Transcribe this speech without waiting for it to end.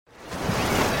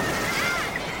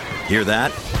Hear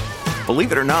that?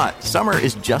 Believe it or not, summer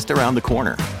is just around the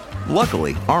corner.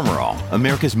 Luckily, Armor All,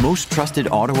 America's most trusted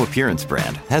auto appearance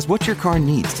brand, has what your car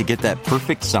needs to get that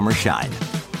perfect summer shine.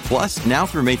 Plus, now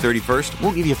through May 31st,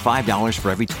 we'll give you $5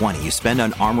 for every $20 you spend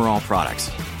on Armor All products.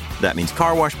 That means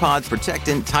car wash pods,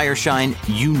 protectant, tire shine,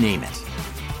 you name it.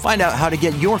 Find out how to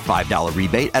get your $5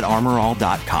 rebate at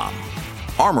armorall.com.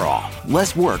 Armor All,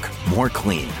 less work, more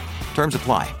clean. Terms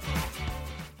apply.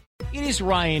 It is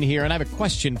Ryan here, and I have a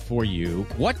question for you.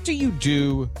 What do you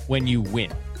do when you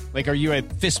win? Like, are you a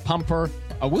fist pumper,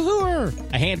 a woo-hooer,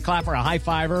 a hand clapper, a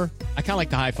high-fiver? I kind of like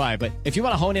the high-five, but if you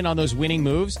want to hone in on those winning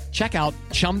moves, check out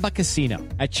Chumba Casino.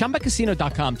 At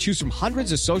ChumbaCasino.com, choose from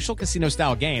hundreds of social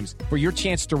casino-style games for your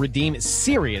chance to redeem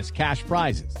serious cash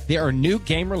prizes. There are new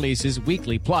game releases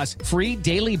weekly, plus free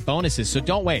daily bonuses, so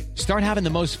don't wait. Start having the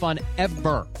most fun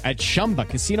ever at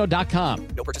ChumbaCasino.com.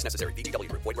 No purchase necessary. VGW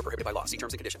Group. Void where prohibited by law. See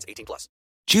terms and conditions. 18+.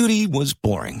 Judy was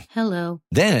boring. Hello.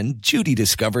 Then Judy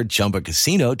discovered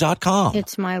ChumbaCasino.com.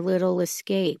 It's my little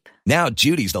escape. Now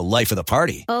Judy's the life of the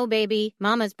party. Oh, baby,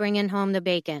 mama's bringing home the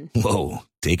bacon. Whoa,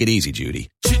 take it easy,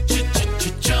 Judy.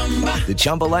 The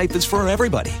Chumba life is for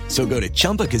everybody. So go to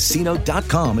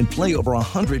ChumbaCasino.com and play over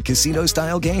 100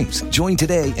 casino-style games. Join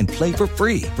today and play for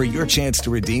free for your chance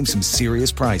to redeem some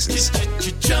serious prizes.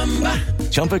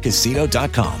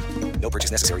 ChumbaCasino.com. No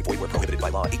purchase necessary. Void where prohibited by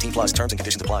law. 18+. Terms and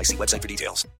conditions apply. See website for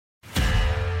details.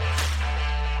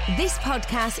 This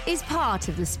podcast is part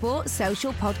of the Sports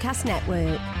Social Podcast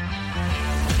Network.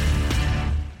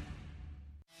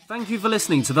 Thank you for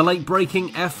listening to the late-breaking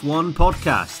F1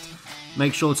 podcast.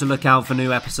 Make sure to look out for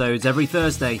new episodes every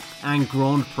Thursday and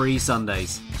Grand Prix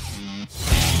Sundays.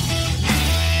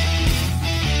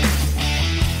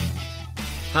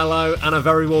 Hello and a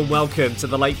very warm welcome to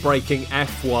the late-breaking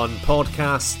F1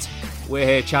 podcast. We're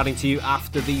here chatting to you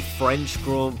after the French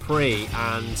Grand Prix,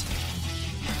 and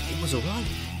it was alright.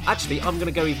 Actually, I'm going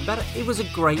to go even better. It was a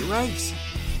great race,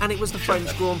 and it was the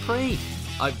French Grand Prix.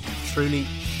 I truly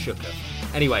shook her.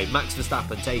 Anyway, Max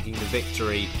Verstappen taking the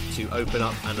victory to open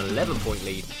up an 11-point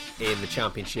lead in the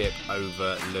championship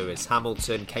over Lewis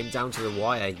Hamilton. Came down to the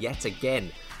wire yet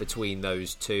again between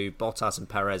those two. Bottas and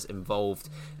Perez involved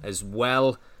as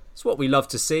well. It's what we love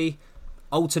to see.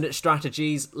 Alternate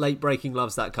strategies, late breaking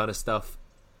loves that kind of stuff.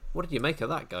 What did you make of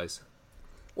that, guys?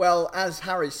 Well, as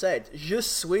Harry said, je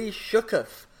suis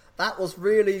shooketh. That was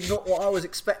really not what I was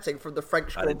expecting from the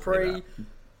French Grand Prix.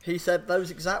 He said those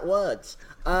exact words.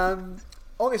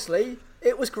 Honestly,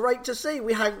 it was great to see.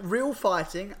 We had real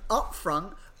fighting up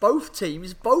front. Both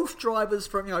teams, both drivers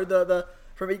from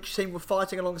from each team were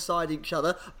fighting alongside each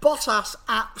other. Bottas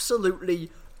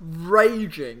absolutely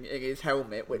raging in his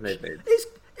helmet, which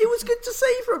it was good to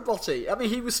see from Bottas. I mean,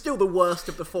 he was still the worst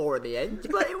of the four in the end,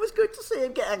 but it was good to see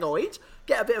him get annoyed,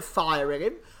 get a bit of fire in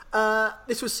him.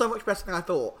 This was so much better than I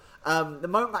thought. The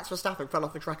moment Max Verstappen fell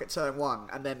off the track at turn 1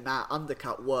 and then that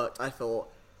undercut worked, I thought,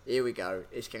 here we go,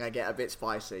 it's going to get a bit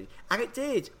spicy. And it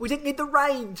did. We didn't need the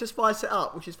rain to spice it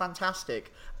up, which is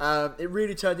fantastic. It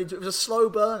really turned into, it was a slow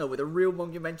burner with a real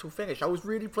monumental finish. I was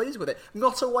really pleased with it.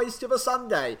 Not a waste of a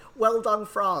Sunday. Well done,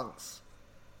 France.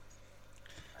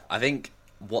 I think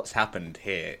what's happened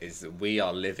here is that we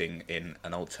are living in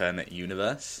an alternate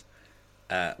universe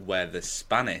where the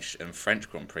Spanish and French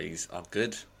Grand Prix are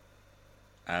good.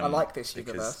 I like this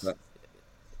universe.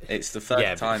 It's the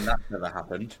first time that's ever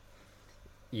happened.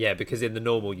 Yeah, because in the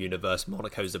normal universe,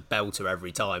 Monaco's a belter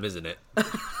every time, isn't it?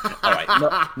 All right,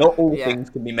 not all things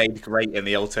can be made great in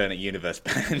the alternate universe,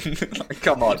 Ben. Like,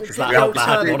 come on. Is that how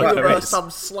bad Monaco is? Some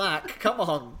slack. Come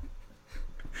on.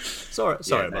 Sorry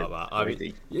about that. I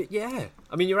mean, yeah.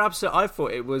 I mean, you're absolute. I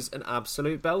thought it was an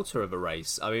absolute belter of a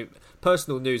race. I mean,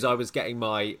 personal news: I was getting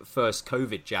my first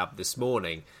COVID jab this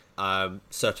morning.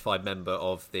 Certified member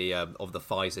of the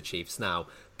Pfizer Chiefs now,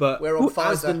 but we're on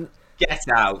Pfizer. Get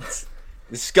out.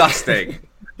 Disgusting.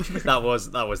 that was.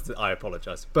 I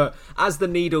apologise. But as the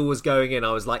needle was going in,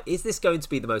 I was like, "Is this going to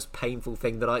be the most painful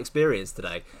thing that I experienced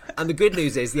today?" And the good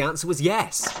news is, the answer was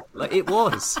yes. Like, it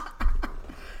was.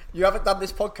 You haven't done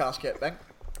this podcast yet, Ben.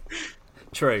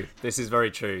 True. This is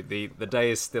very true. The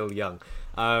day is still young.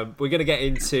 We're going to get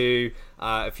into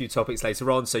a few topics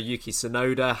later on. So Yuki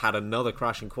Tsunoda had another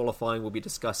crash in qualifying. We'll be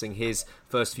discussing his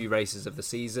first few races of the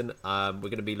season. We're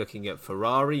going to be looking at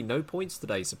Ferrari. No points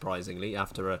today, surprisingly,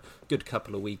 after a good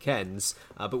couple of weekends.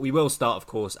 But we will start, of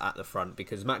course, at the front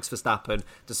because Max Verstappen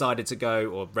decided to go,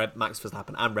 or Max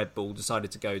Verstappen and Red Bull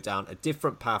decided to go down a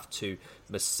different path to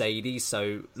Mercedes.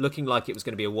 So looking like it was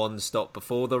going to be a one stop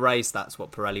before the race. That's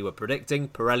what Pirelli were predicting.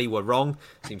 Pirelli were wrong.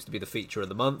 Seems to be the feature of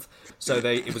the month. So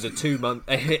it was a 2 month.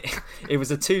 It It was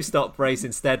a two-stop race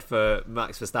instead for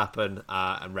Max Verstappen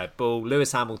and Red Bull.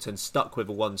 Lewis Hamilton stuck with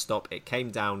a one-stop. It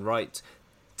came down right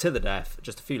to the death.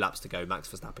 Just a few laps to go. Max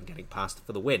Verstappen getting past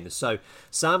for the win. So,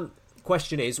 Sam,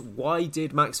 question is, why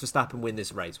did Max Verstappen win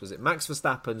this race? Was it Max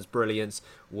Verstappen's brilliance?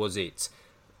 Was it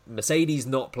Mercedes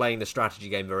not playing the strategy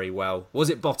game very well? Was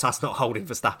it Bottas not holding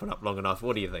Verstappen up long enough?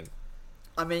 What do you think?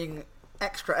 I mean,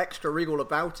 extra regal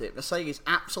about it. Mercedes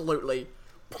absolutely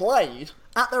played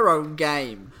at their own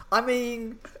game. I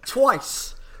mean,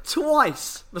 twice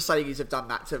Mercedes have done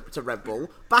that to Red Bull.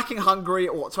 Back in Hungary,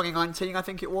 or 2019 I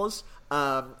think it was,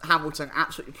 Hamilton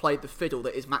absolutely played the fiddle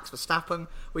that is Max Verstappen.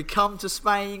 We come to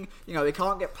Spain, they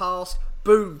can't get past,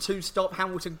 boom, two-stop,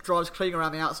 Hamilton drives clean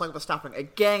around the outside of Verstappen.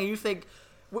 Again, you think,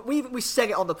 we said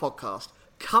it on the podcast,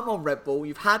 come on Red Bull,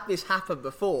 you've had this happen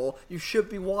before, you should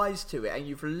be wise to it, and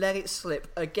you've let it slip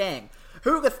again.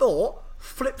 Who would have thought,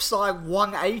 flip side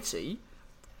 180,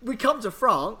 we come to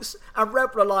France, and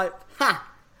Red Bull are like,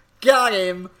 got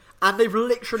him, and they've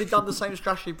literally done the same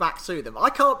strategy back to them.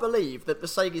 I can't believe that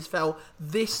Mercedes fell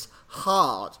this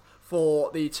hard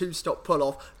for the two-stop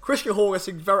pull-off. Christian Horner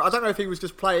seemed I don't know if he was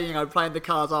just playing the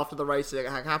cards after the race that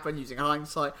had happened, using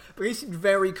hindsight, but he seemed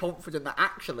very confident that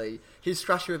actually his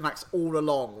strategy with Max all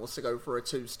along was to go for a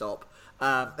two-stop.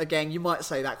 Again, you might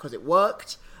say that because it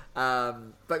worked,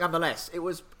 but nonetheless, it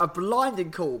was a blinding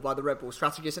call by the Red Bull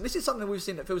strategists, and this is something we've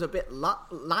seen that feels a bit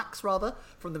lax,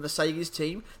 from the Mercedes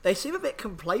team. They seem a bit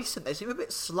complacent, they seem a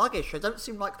bit sluggish, they don't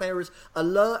seem like they're as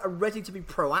alert and ready to be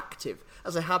proactive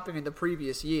as they have been in the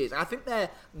previous years, and I think they're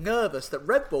nervous that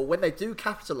Red Bull, when they do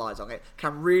capitalise on it,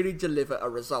 can really deliver a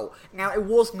result. Now, it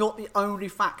was not the only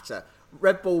factor.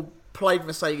 Red Bull played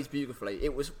Mercedes beautifully.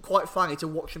 It was quite funny to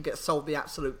watch them get sold the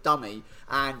absolute dummy,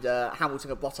 and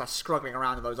Hamilton and Bottas struggling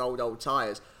around in those old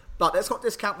tyres. But let's not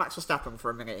discount Max Verstappen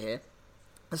for a minute here.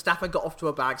 Verstappen got off to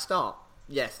a bad start.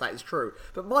 Yes, that is true.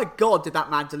 But my God, did that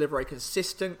man deliver a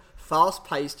consistent,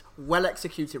 fast-paced,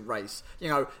 well-executed race. He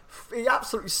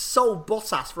absolutely sold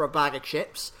Bottas for a bag of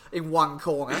chips in one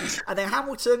corner. And then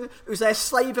Hamilton, who's there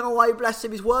slaving away, bless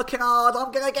him, he's working hard.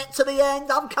 I'm going to get to the end.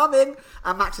 I'm coming.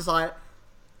 And Max is like,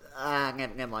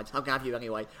 never mind. I'm going to have you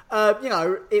anyway.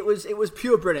 It was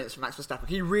pure brilliance from Max Verstappen.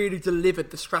 He really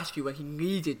delivered the strategy when he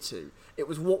needed to. It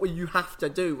was what you have to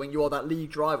do when you are that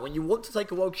lead driver. When you want to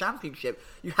take a world championship,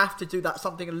 you have to do that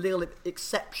something a little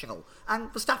exceptional.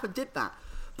 And Verstappen did that.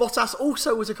 Bottas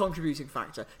also was a contributing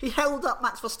factor. He held up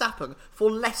Max Verstappen for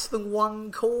less than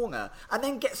one corner and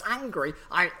then gets angry.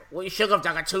 You should have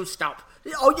done a two-stop.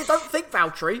 Oh, you don't think,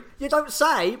 Valtteri? You don't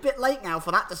say? Bit late now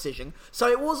for that decision. So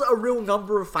it was a real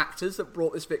number of factors that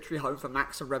brought this victory home for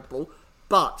Max and Red Bull.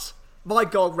 But, my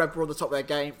God, Red Bull on the top of their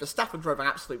game. Verstappen drove an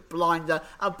absolute blinder.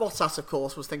 And Bottas, of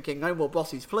course, was thinking, no more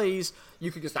bossies, please.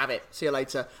 You can just have it. See you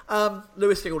later.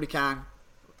 Lewis did all he can.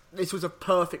 This was a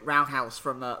perfect roundhouse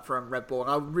from Red Bull,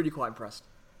 and I'm really quite impressed.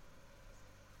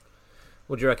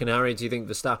 What do you reckon, Harry? Do you think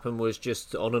Verstappen was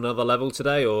just on another level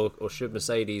today, or should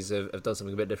Mercedes have done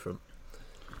something a bit different?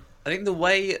 I think the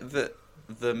way that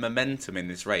the momentum in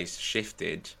this race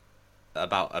shifted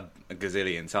about a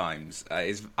gazillion times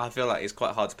I feel like it's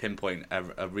quite hard to pinpoint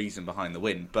a reason behind the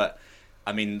win. But,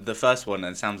 I mean, the first one,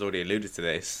 and Sam's already alluded to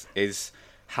this, is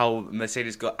how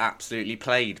Mercedes got absolutely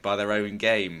played by their own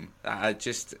game. It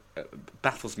just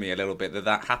baffles me a little bit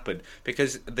that happened,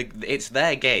 because it's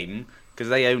their game, because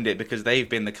they owned it, because they've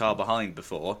been the car behind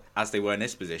before, as they were in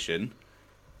this position.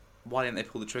 Why didn't they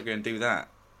pull the trigger and do that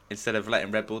instead of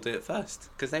letting Red Bull do it first?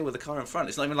 Because they were the car in front.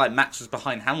 It's not even like Max was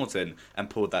behind Hamilton and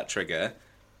pulled that trigger.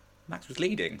 Max was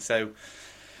leading. So,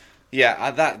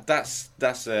 yeah, that's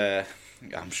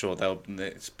I'm sure they'll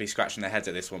be scratching their heads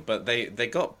at this one. But they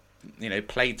got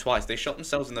played twice. They shot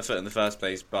themselves in the foot in the first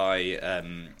place by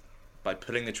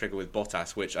pulling the trigger with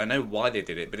Bottas, which I know why they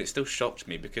did it, but it still shocked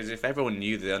me, because if everyone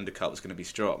knew the undercut was going to be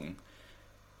strong,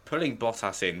 pulling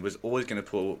Bottas in was always going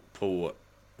to pull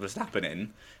Verstappen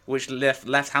in, which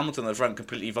left Hamilton on the front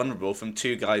completely vulnerable from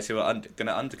two guys who are going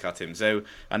to undercut him. So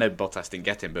I know Bottas didn't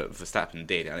get him, but Verstappen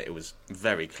did, and it was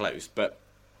very close. But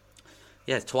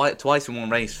yeah, twice in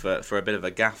one race for a bit of a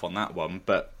gaff on that one.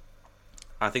 But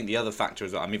I think the other factor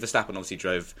is that, Verstappen obviously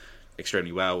drove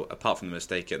extremely well. Apart from the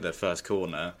mistake at the first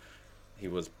corner, he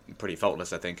was pretty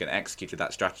faultless, I think, and executed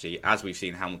that strategy as we've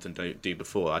seen Hamilton do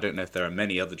before. I don't know if there are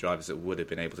many other drivers that would have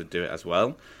been able to do it as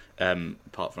well,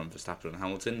 apart from Verstappen and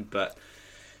Hamilton. But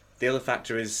the other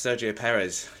factor is Sergio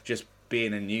Perez just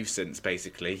being a nuisance,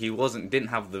 basically. He didn't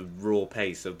have the raw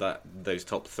pace of those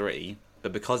top three,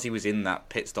 but because he was in that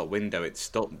pit stop window, it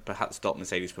perhaps stopped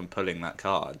Mercedes from pulling that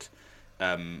card.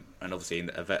 And obviously,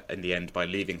 in the end, by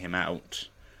leaving him out,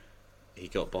 he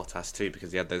got Bottas too,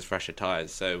 because he had those fresher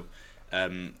tyres. So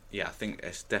I think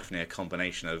it's definitely a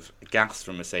combination of gas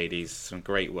from Mercedes, some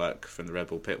great work from the Red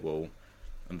Bull pit wall,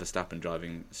 and Verstappen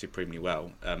driving supremely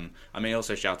well.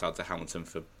 Also shout out to Hamilton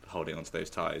for holding onto those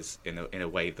tyres in a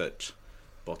way that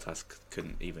Bottas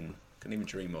couldn't even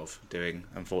dream of doing,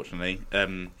 unfortunately.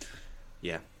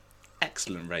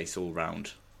 Excellent race all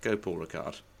round. Go Paul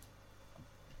Ricard.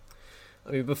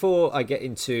 I mean, before I get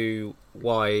into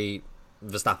why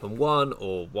Verstappen won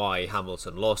or why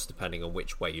Hamilton lost, depending on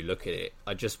which way you look at it,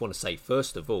 I just want to say,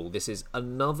 first of all, this is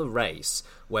another race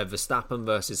where Verstappen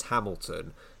versus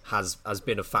Hamilton has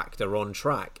been a factor on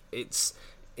track. It's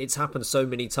happened so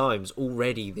many times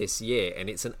already this year, and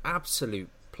it's an absolute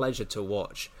pleasure to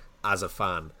watch as a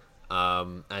fan.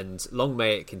 And long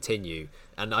may it continue.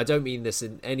 And I don't mean this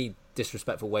in any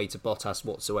disrespectful way to Bottas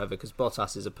whatsoever, because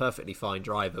Bottas is a perfectly fine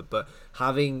driver, but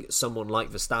having someone like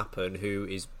Verstappen, who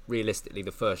is realistically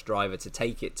the first driver to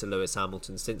take it to Lewis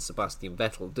Hamilton since Sebastian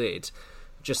Vettel did,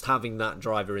 just having that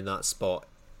driver in that spot,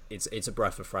 it's a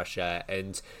breath of fresh air,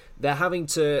 and they're having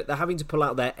to pull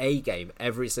out their A game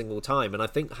every single time. And I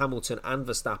think Hamilton and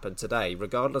Verstappen today,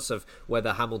 regardless of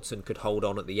whether Hamilton could hold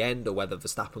on at the end or whether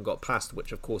Verstappen got past,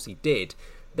 which of course he did,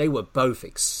 they were both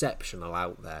exceptional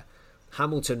out there.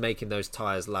 Hamilton making those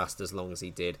tyres last as long as he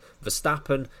did.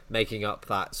 Verstappen making up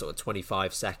that sort of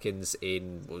 25 seconds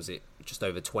in, what was it, just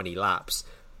over 20 laps.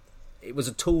 It was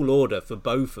a tall order for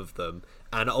both of them,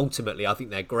 and ultimately I think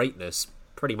their greatness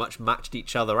pretty much matched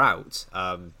each other out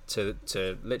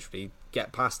to literally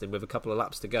get past him with a couple of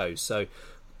laps to go. So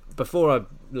before I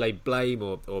lay blame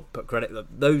or put credit,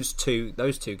 those two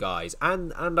guys,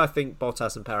 and I think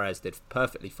Bottas and Perez did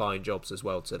perfectly fine jobs as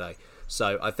well today.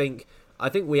 So I think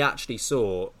we actually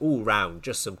saw all round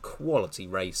just some quality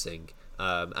racing,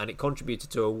 and it contributed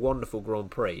to a wonderful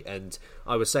Grand Prix. And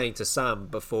I was saying to Sam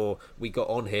before we got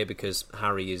on here, because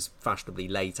Harry is fashionably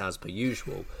late as per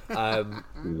usual.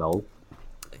 Lol.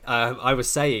 I was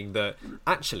saying that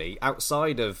actually,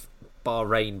 outside of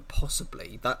Bahrain,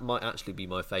 possibly that might actually be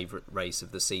my favourite race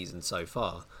of the season so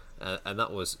far, and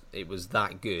it was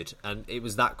that good, and it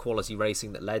was that quality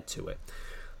racing that led to it.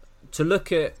 To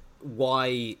look at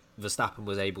why Verstappen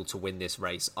was able to win this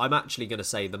race, I'm actually going to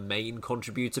say the main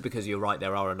contributor, because you're right,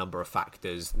 there are a number of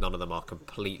factors, none of them are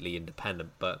completely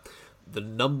independent, but the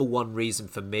number one reason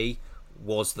for me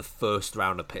was the first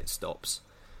round of pit stops.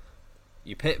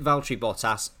 You pit Valtteri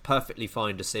Bottas, perfectly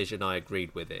fine decision, I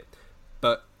agreed with it.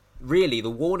 But really,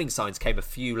 the warning signs came a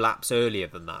few laps earlier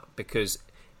than that, because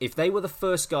if they were the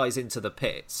first guys into the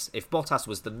pits, if Bottas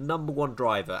was the number one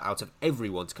driver out of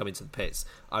everyone to come into the pits,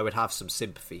 I would have some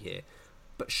sympathy here.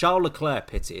 But Charles Leclerc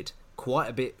pitted quite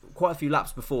a few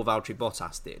laps before Valtteri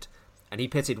Bottas did, and he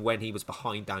pitted when he was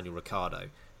behind Daniel Ricciardo.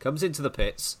 Comes into the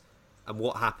pits, and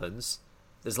what happens?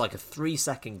 There's like a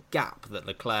 3-second gap that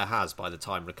Leclerc has by the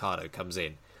time Ricciardo comes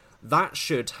in. That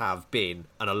should have been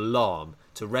an alarm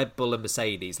to Red Bull and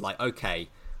Mercedes, like, okay,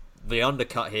 the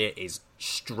undercut here is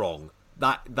strong.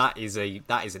 That is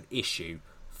an issue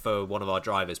for one of our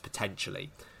drivers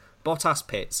potentially. Bottas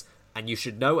pits, and you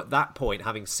should know at that point,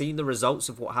 having seen the results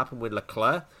of what happened with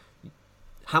Leclerc,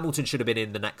 Hamilton should have been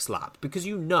in the next lap, because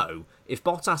you know if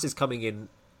Bottas is coming in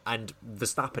and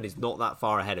Verstappen is not that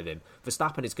far ahead of him,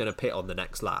 Verstappen is going to pit on the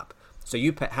next lap. So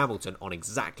you pit Hamilton on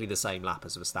exactly the same lap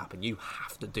as Verstappen. You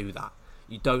have to do that.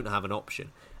 You don't have an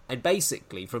option. And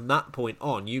basically, from that point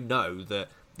on, you know that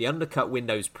the undercut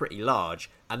window is pretty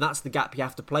large, and that's the gap you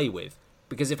have to play with.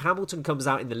 Because if Hamilton comes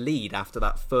out in the lead after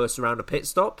that first round of pit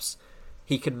stops,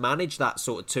 he can manage that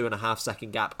sort of 2.5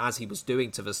 second gap as he was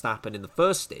doing to Verstappen in the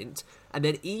first stint. And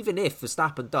then even if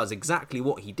Verstappen does exactly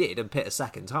what he did and pit a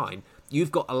second time,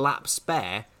 you've got a lap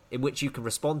spare in which you can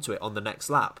respond to it on the next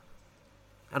lap.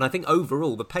 And I think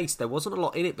overall, the pace, there wasn't a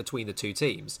lot in it between the two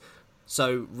teams.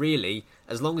 So really,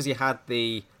 as long as you had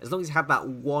that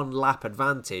one lap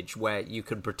advantage where you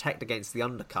can protect against the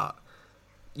undercut,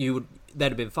 they'd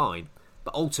have been fine.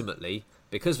 But ultimately,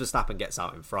 because Verstappen gets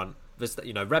out in front,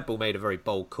 Red Bull made a very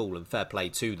bold call, and fair play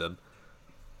to them.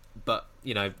 But,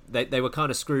 they were kind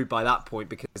of screwed by that point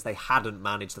because they hadn't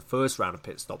managed the first round of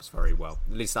pit stops very well.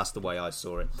 At least that's the way I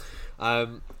saw it.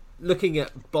 Looking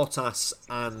at Bottas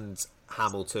and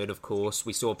Hamilton, of course,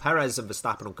 we saw Perez and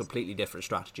Verstappen on completely different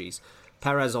strategies.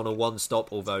 Perez on a one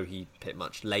stop, although he pit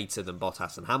much later than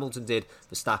Bottas and Hamilton did.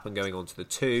 Verstappen going on to the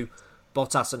 2.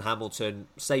 Bottas and Hamilton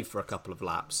saved for a couple of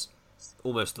laps.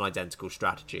 Almost an identical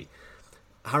strategy.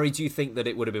 Harry, do you think that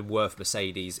it would have been worth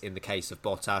Mercedes, in the case of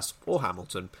Bottas or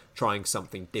Hamilton, trying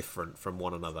something different from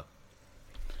one another?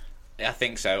 I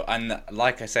think so, and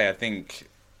like I say, I think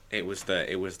it was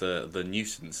the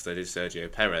nuisance that is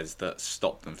Sergio Perez that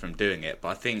stopped them from doing it. But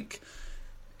I think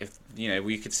if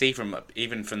we could see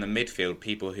even from the midfield,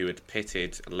 people who had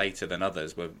pitted later than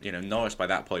others were, Norris by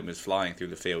that point was flying through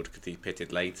the field because he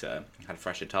pitted later, had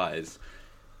fresher tyres.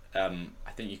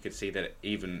 I think you could see that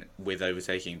even with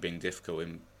overtaking being difficult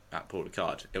at Paul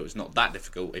Ricard, it was not that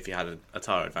difficult if you had a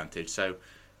tyre advantage. So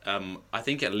I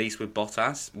think at least with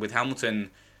Bottas, with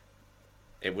Hamilton,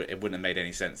 it wouldn't have made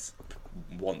any sense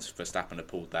once Verstappen had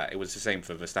pulled that. It was the same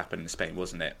for Verstappen in Spain,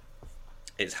 wasn't it?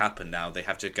 It's happened now. They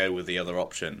have to go with the other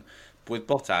option. But with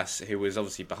Bottas, who was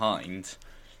obviously behind,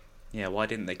 why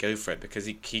didn't they go for it? Because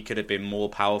he could have been more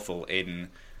powerful in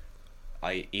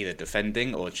either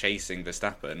defending or chasing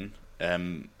Verstappen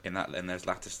in those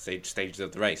latter stages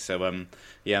of the race. So I'm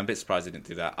a bit surprised they didn't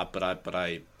do that. But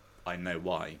I know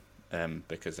why.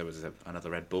 Because there was another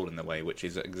Red Bull in the way, which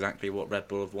is exactly what Red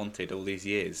Bull have wanted all these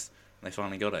years. They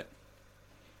finally got it.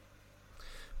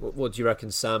 What do you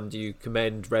reckon, Sam? Do you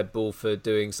commend Red Bull for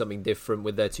doing something different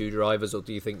with their two drivers, or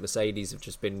do you think Mercedes have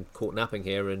just been caught napping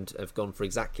here and have gone for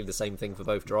exactly the same thing for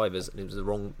both drivers and it was the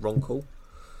wrong call?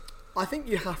 I think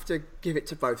you have to give it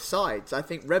to both sides. I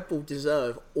think Red Bull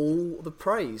deserve all the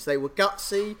praise. They were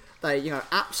gutsy. They,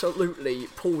 absolutely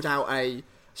pulled out a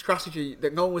strategy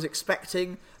that no one was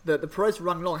expecting. The Perez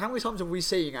run long. How many times have we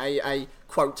seen a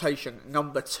quotation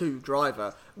number 2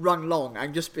 driver run long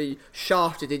and just be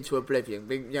shafted into oblivion,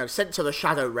 being sent to the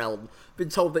shadow realm, been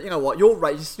told that your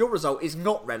race, your result is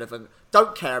not relevant.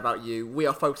 Don't care about you. We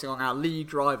are focusing on our lead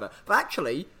driver. But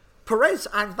actually, Perez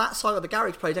and that side of the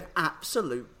garage played an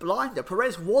absolute blinder.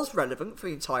 Perez was relevant for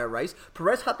the entire race.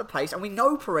 Perez had the pace, and we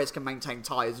know Perez can maintain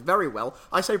tyres very well.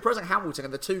 I say Perez and Hamilton are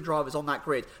the two drivers on that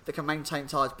grid that can maintain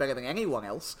tyres better than anyone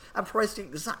else, and Perez did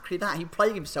exactly that. He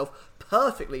played himself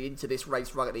perfectly into this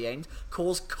race right at the end,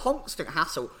 caused constant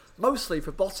hassle, mostly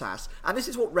for Bottas, and this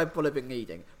is what Red Bull have been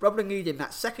needing. Red Bull are needing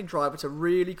that second driver to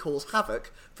really cause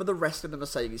havoc for the rest of the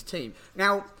Mercedes team.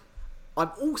 Now,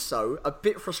 I'm also a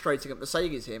bit frustrated at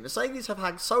Mercedes here. Mercedes have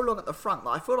had so long at the front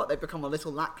that I feel like they've become a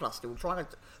little lacklustre. We're trying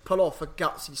to pull off a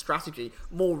gutsy strategy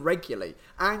more regularly.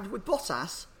 And with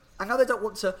Bottas, I know they don't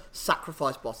want to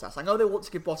sacrifice Bottas. I know they want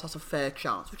to give Bottas a fair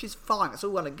chance, which is fine. It's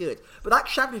all well and good. But that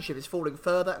championship is falling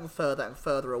further and further and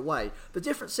further away. The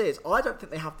difference is, I don't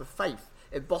think they have the faith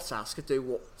if Bottas could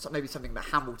do maybe something that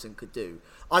Hamilton could do.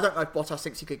 I don't know if Bottas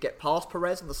thinks he could get past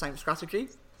Perez on the same strategy.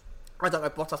 I don't know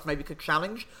if Bottas maybe could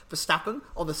challenge Verstappen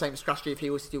on the same strategy if he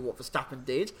was to do what Verstappen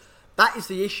did. That is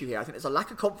the issue here. I think there's a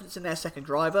lack of confidence in their second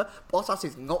driver. Bottas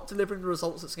is not delivering the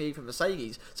results that's needed from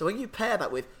Mercedes. So when you pair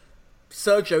that with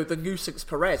Sergio the Nuisance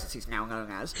Perez, as he's now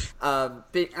known as,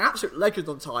 being an absolute legend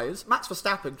on tyres, Max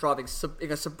Verstappen driving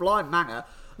in a sublime manner,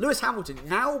 Lewis Hamilton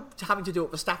now having to do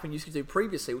what Verstappen used to do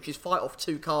previously, which is fight off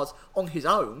two cars on his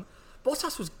own.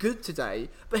 Bottas was good today,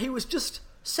 but he was just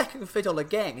second fiddle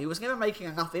again. He was never making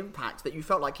enough impact that you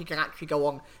felt like he could actually go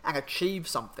on and achieve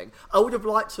something. I would have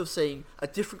liked to have seen a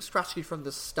different strategy from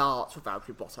the start for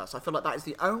Valtteri Bottas. I feel like that is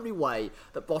the only way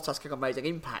that Bottas could have made an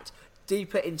impact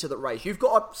deeper into the race. You've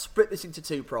got to split this into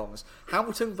two prongs.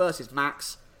 Hamilton versus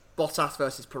Max, Bottas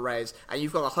versus Perez, and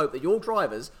you've got to hope that your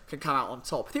drivers can come out on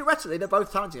top. Theoretically, they're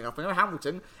both talented enough. I know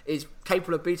Hamilton is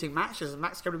capable of beating Max, as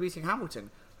Max is capable of beating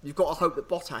Hamilton. You've got to hope that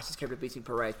Bottas is capable of beating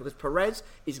Perez, because Perez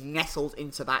is nestled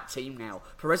into that team now.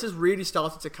 Perez has really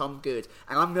started to come good,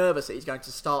 and I'm nervous that he's going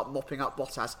to start mopping up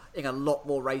Bottas in a lot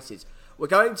more races. We're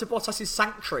going to Bottas'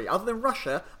 sanctuary. Other than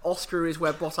Russia, Austria is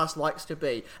where Bottas likes to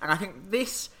be, and I think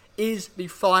this is the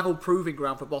final proving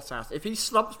ground for Bottas. If he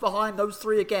slumps behind those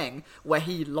three again, where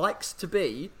he likes to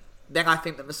be, then I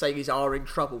think that Mercedes are in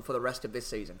trouble for the rest of this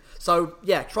season. So,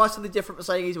 yeah, try something different,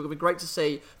 Mercedes. It would be great to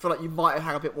see. I feel like you might have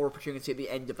had a bit more opportunity at the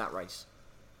end of that race.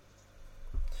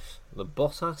 The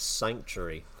Bottas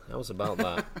Sanctuary. How's about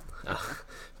that?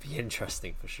 Be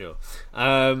interesting for sure.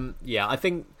 I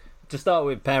think to start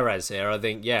with Perez here, I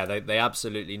think, they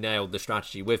absolutely nailed the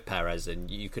strategy with Perez. And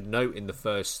you could note in the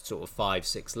first sort of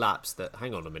 5-6 laps that,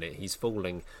 hang on a minute, he's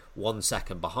falling 1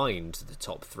 second behind the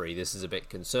top three. This is a bit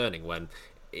concerning when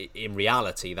in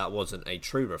reality that wasn't a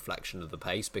true reflection of the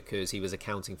pace, because he was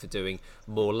accounting for doing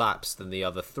more laps than the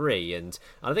other three. And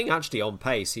I think actually on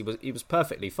pace he was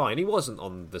perfectly fine. He wasn't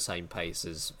on the same pace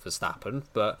as Verstappen,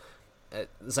 but at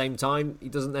the same time he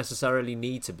doesn't necessarily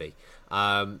need to be.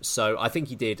 So I think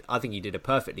he did a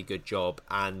perfectly good job,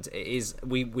 and it is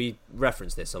we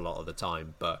reference this a lot of the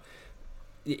time, but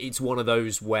it's one of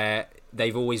those where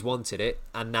they've always wanted it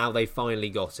and now they finally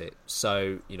got it.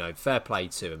 So, fair play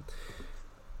to him.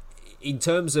 In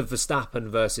terms of Verstappen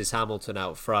versus Hamilton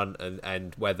out front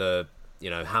and whether,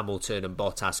 Hamilton and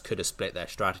Bottas could have split their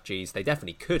strategies, they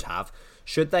definitely could have.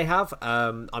 Should they have?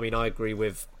 I agree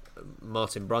with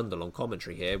Martin Brundle on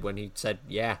commentary here when he said,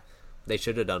 They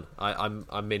should have done.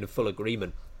 I'm in full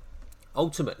agreement.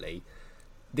 Ultimately,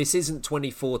 this isn't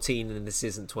 2014 and this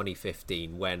isn't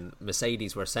 2015 when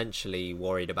Mercedes were essentially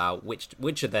worried about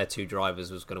which of their two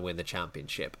drivers was going to win the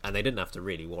championship, and they didn't have to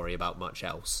really worry about much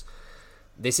else.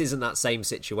 This isn't that same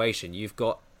situation. You've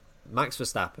got Max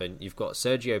Verstappen, you've got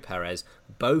Sergio Perez,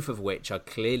 both of which are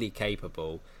clearly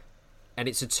capable, and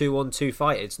it's a 2-on-2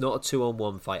 fight. It's not a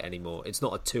 2-on-1 fight anymore. It's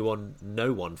not a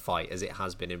 2-on-no-one fight as it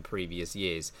has been in previous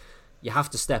years. You have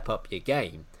to step up your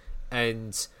game,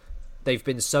 and they've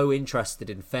been so interested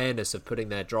in fairness of putting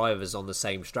their drivers on the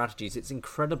same strategies. It's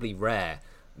incredibly rare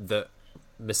that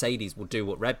Mercedes will do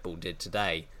what Red Bull did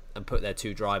today and put their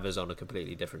two drivers on a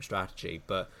completely different strategy,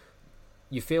 but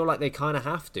you feel like they kind of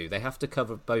have to. They have to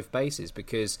cover both bases,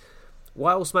 because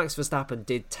whilst Max Verstappen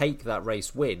did take that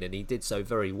race win, and he did so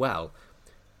very well,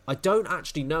 I don't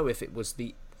actually know if it was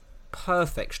the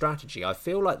perfect strategy. I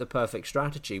feel like the perfect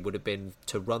strategy would have been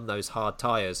to run those hard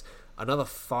tyres another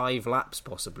 5 laps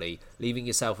possibly, leaving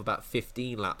yourself about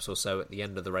 15 laps or so at the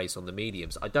end of the race on the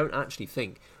mediums. I don't actually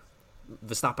think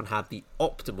Verstappen had the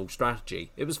optimal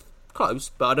strategy. It was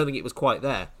close, but I don't think it was quite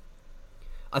there.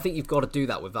 I think you've got to do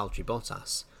that with Valtteri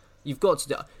Bottas. You've got to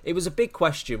do. It was a big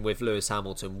question with Lewis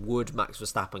Hamilton. Would Max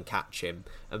Verstappen catch him?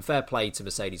 And fair play to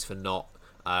Mercedes for not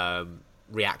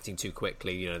reacting too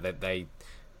quickly. You know,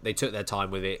 they took their time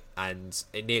with it, and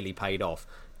it nearly paid off.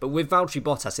 But with Valtteri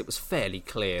Bottas, it was fairly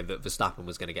clear that Verstappen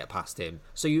was going to get past him.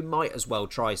 So you might as well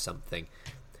try something.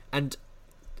 And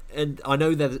I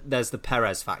know there's the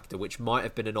Perez factor, which might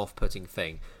have been an off-putting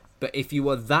thing. But if you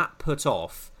were that put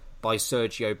off by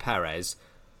Sergio Perez,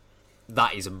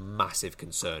 that is a massive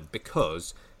concern,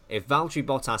 because if Valtteri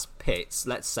Bottas pits,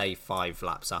 let's say 5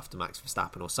 laps after Max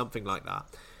Verstappen or something like that,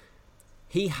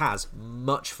 he has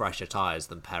much fresher tyres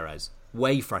than Perez.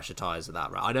 Way fresher tyres at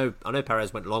that, right? I know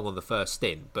Perez went long on the first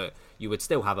stint, but you would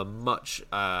still have a much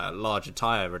larger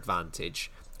tyre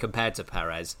advantage compared to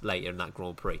Perez later in that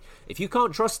Grand Prix. If you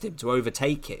can't trust him to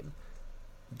overtake him,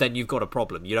 then you've got a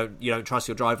problem. You don't trust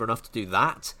your driver enough to do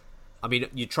that. I mean,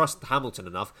 you trust Hamilton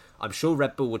enough. I'm sure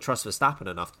Red Bull would trust Verstappen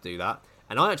enough to do that.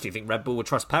 And I actually think Red Bull would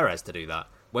trust Perez to do that.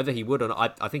 Whether he would or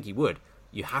not, I think he would.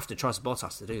 You have to trust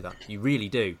Bottas to do that. You really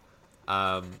do.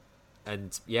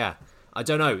 And yeah, I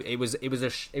don't know. It was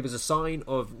a sign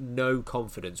of no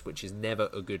confidence, which is never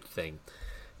a good thing.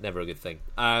 Never a good thing.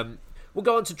 We'll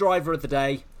go on to driver of the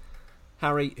day.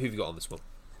 Harry, who have you got on this one?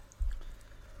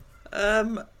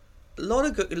 A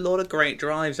lot of great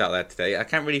drives out there today. I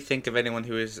can't really think of anyone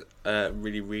who is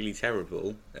really, really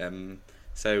terrible.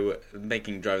 So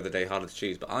making driver of the day harder to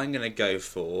choose. But I'm going to go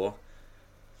for,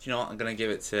 you know what, I'm going to give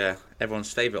it to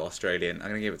everyone's favourite Australian. I'm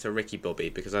going to give it to Ricky Bobby,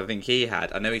 because I think he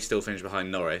had, I know he still finished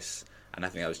behind Norris, and I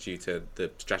think that was due to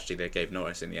the strategy they gave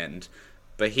Norris in the end.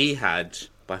 But he had,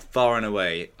 by far and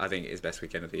away, I think his best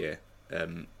weekend of the year.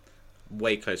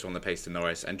 Way closer on the pace to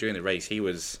Norris, and during the race he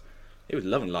was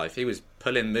loving life. He was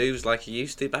pulling moves like he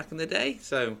used to back in the day.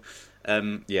 So,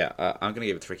 I'm going to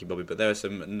give it to Ricky Bobby. But there are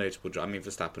some notable. I mean,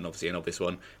 Verstappen, obviously, an obvious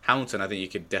one. Hamilton, I think you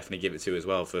could definitely give it to as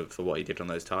well for what he did on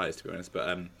those tyres, to be honest.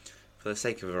 But for the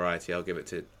sake of variety, I'll give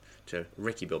it to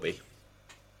Ricky Bobby.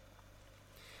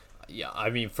 Yeah, I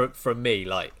mean, from me,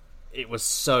 like, it was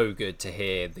so good to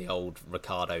hear the old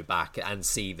Ricciardo back and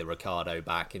see the Ricciardo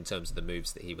back in terms of the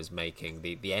moves that he was making,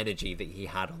 the energy that he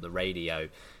had on the radio.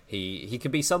 He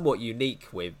can be somewhat unique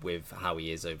with how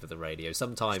he is over the radio.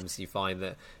 Sometimes you find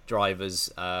that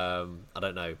drivers, I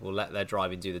don't know, will let their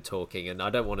driving do the talking, and I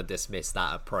don't want to dismiss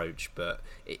that approach, but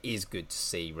it is good to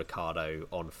see Ricciardo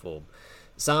on form.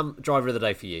 Sam, driver of the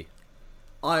day for you.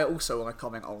 I also want to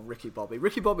comment on Ricky Bobby.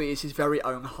 Ricky Bobby is his very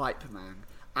own hype man.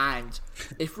 And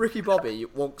if Ricky Bobby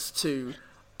wants to,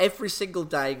 every single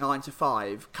day, 9 to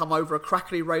 5, come over a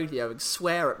crackly radio and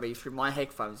swear at me through my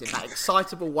headphones in that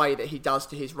excitable way that he does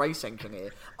to his race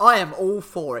engineer, I am all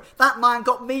for it. That man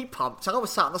got me pumped. I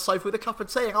was sat on the sofa with a cup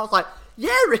of tea and I was like,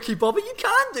 yeah, Ricky Bobby, you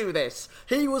can do this.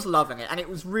 He was loving it, and it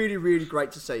was really, really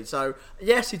great to see. So,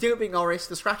 yes, he didn't beat Norris.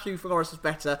 The strategy for Norris was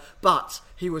better, but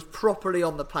he was properly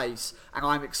on the pace, and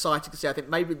I'm excited to see. I think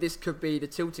maybe this could be the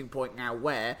tilting point now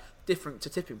where, different to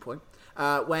tipping point,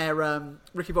 where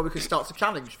Ricky Bobby could start to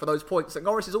challenge for those points that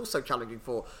Norris is also challenging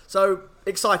for. So,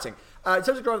 exciting. In terms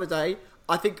of driver of the day,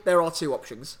 I think there are 2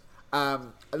 options.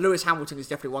 Lewis Hamilton is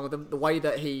definitely one of them. The way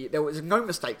that there was no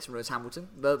mistakes from Lewis Hamilton.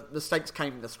 The mistakes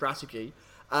came in the strategy.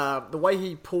 The way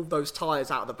he pulled those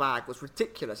tyres out of the bag was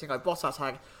ridiculous. You know, Bottas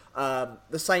had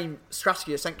the same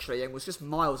strategy essentially and was just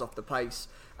miles off the pace.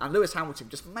 And Lewis Hamilton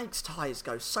just makes tyres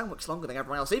go so much longer than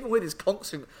everyone else. Even with his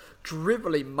constant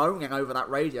dribbly moaning over that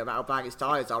radio about how bad his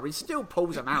tyres are, he still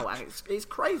pulls them out, and it's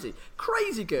crazy.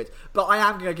 Crazy good. But I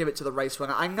am going to give it to the race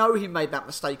winner. I know he made that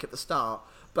mistake at the start,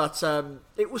 but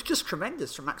it was just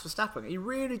tremendous from Max Verstappen. He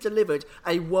really delivered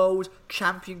a World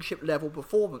Championship level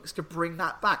performance to bring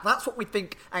that back. That's what we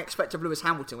think and expect of Lewis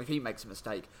Hamilton if he makes a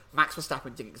mistake. Max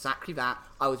Verstappen did exactly that.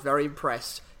 I was very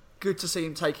impressed. Good to see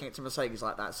him taking it to Mercedes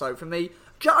like that. So for me,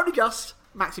 only just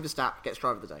Maxi Verstappen gets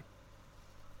driver of the day.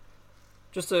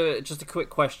 Just a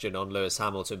quick question on Lewis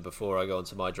Hamilton before I go on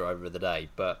to my driver of the day.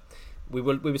 But we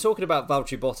were talking about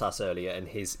Valtteri Bottas earlier and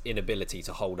his inability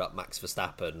to hold up Max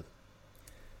Verstappen.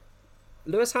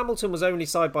 Lewis Hamilton was only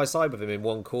side by side with him in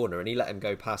one corner, and he let him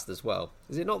go past as well.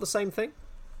 Is it not the same thing?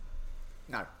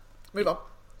 No. Move on.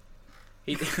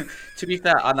 To be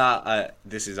fair, and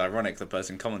this is ironic, the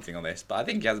person commenting on this, but I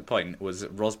think he has a point. Was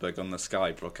Rosberg on the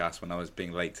Sky broadcast when I was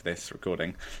being late to this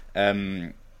recording,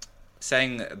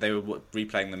 saying they were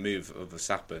replaying the move of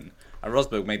Verstappen, and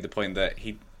Rosberg made the point that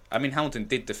Hamilton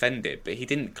did defend it, but he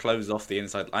didn't close off the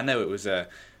inside. I know it was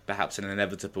perhaps an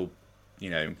inevitable,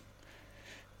 an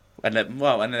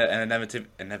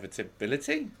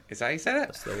inevitability. Is that how you said it?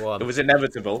 That's the one. It was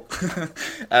inevitable.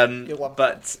 Good one.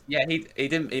 But yeah, he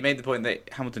didn't. He made the point that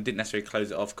Hamilton didn't necessarily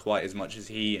close it off quite as much as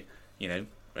he,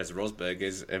 as Rosberg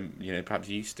is, perhaps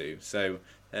used to. So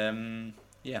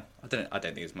yeah, I don't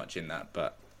think there's much in that,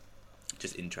 but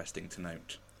just interesting to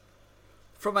note.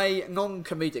 From a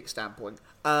non-comedic standpoint,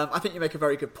 I think you make a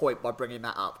very good point by bringing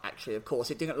that up, actually. Of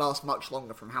course, it didn't last much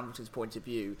longer from Hamilton's point of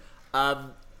view.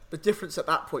 The difference at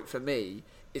that point for me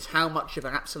is how much of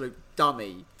an absolute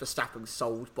dummy Verstappen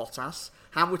sold Bottas.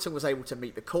 Hamilton was able to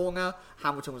meet the corner.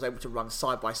 Hamilton was able to run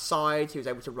side by side. He was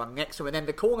able to run next to him. And then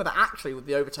the corner that actually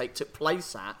the overtake took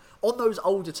place at, on those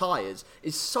older tyres,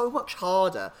 is so much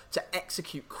harder to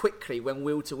execute quickly when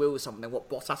wheel-to-wheel with someone than what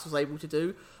Bottas was able to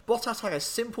do. Bottas had a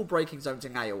simple braking zone to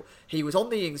nail. He was on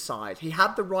the inside. He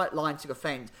had the right line to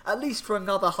defend, at least for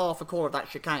another half a corner of that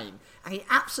chicane. And he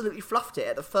absolutely fluffed it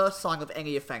at the first sign of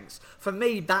any offence. For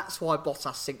me, that's why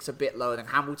Bottas sinks a bit lower than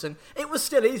Hamilton. It was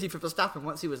still easy for Verstappen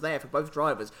once he was there for both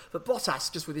drivers, but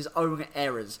Bottas, just with his own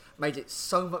errors, made it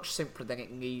so much simpler than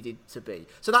it needed to be.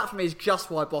 So that for me is just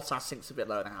why Bottas sinks a bit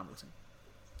lower than Hamilton.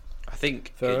 I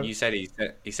think you said he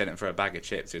sent it for a bag of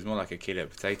chips. It was more like a kilo of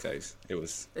potatoes. It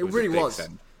really was.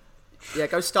 Send. Yeah,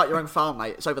 go start your own farm,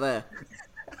 mate. It's over there.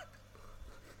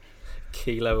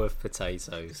 Kilo of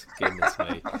potatoes. Goodness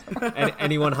me.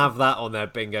 Anyone have that on their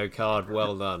bingo card?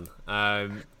 Well done.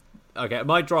 Okay,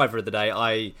 my driver of the day,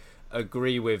 I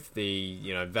agree with the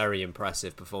very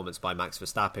impressive performance by Max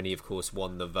Verstappen. He, of course,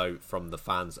 won the vote from the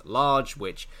fans at large,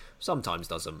 which sometimes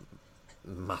doesn't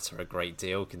matter a great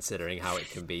deal considering how it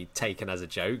can be taken as a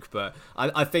joke, but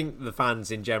I think the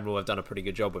fans in general have done a pretty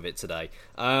good job with it today.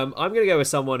 I'm going to go with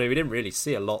someone who we didn't really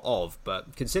see a lot of,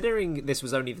 but considering this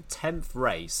was only the 10th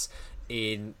race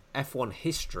in F1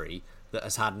 history that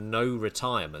has had no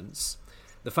retirements,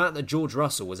 the fact that George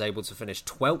Russell was able to finish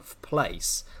 12th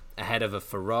place ahead of a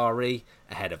Ferrari,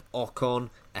 ahead of Ocon,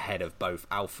 ahead of both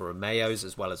Alfa Romeos,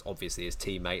 as well as obviously his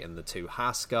teammate and the two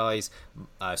Haas guys.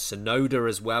 Tsunoda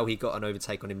as well, he got an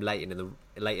overtake on him late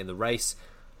in the race.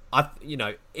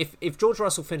 If George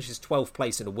Russell finishes 12th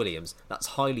place in a Williams, that's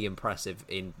highly impressive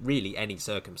in really any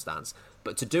circumstance.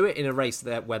 But to do it in a race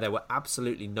where there were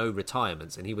absolutely no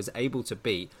retirements, and he was able to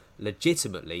beat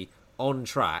legitimately on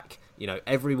track,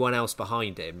 everyone else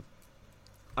behind him.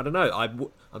 I don't know.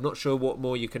 I'm not sure what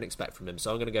more you can expect from him,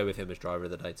 so I'm going to go with him as driver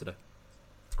of the day today.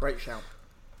 Great shout.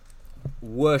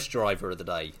 Worst driver of the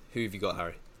day. Who have you got,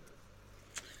 Harry?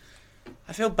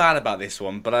 I feel bad about this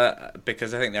one, but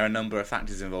because I think there are a number of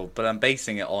factors involved, but I'm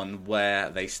basing it on where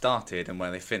they started and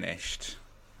where they finished,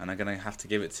 and I'm going to have to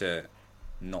give it to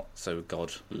not so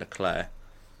god Leclerc,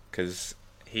 because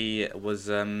he was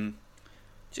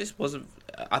just wasn't.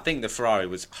 I think the Ferrari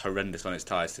was horrendous on its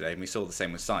tyres today, and we saw the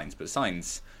same with Sainz. But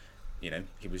Sainz,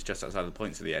 he was just outside the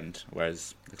points at the end,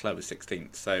 whereas Leclerc was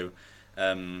 16th. So,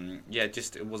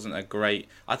 just it wasn't a great.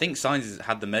 I think Sainz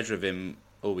had the measure of him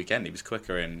all weekend. He was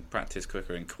quicker in practice,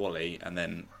 quicker in quali, and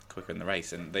then quicker in the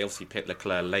race. And they obviously pit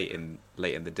Leclerc late in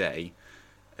the day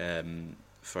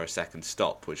for a second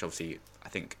stop, which obviously I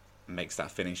think makes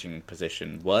that finishing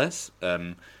position worse.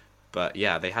 But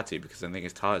yeah, they had to because I think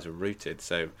his tyres were rooted.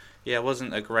 So yeah, it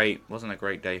wasn't a great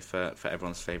day for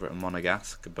everyone's favourite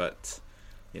Monegasque. But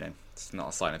it's not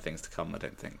a sign of things to come, I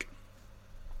don't think.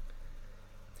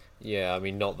 Yeah, I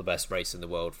mean, not the best race in the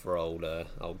world for old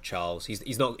Charles.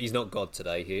 He's not God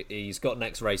today. He's got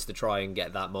next race to try and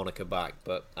get that moniker back.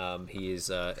 But he is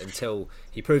until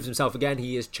he proves himself again.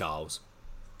 He is Charles.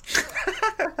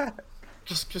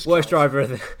 Just worst driver of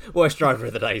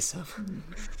the day, Sam.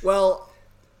 Well,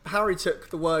 Harry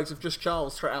took the words of just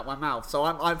Charles straight out my mouth, so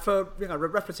I'm for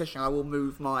repetition. I will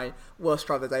move my worst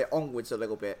driver of the day onwards a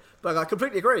little bit, but I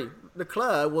completely agree.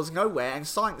 Leclerc was nowhere, and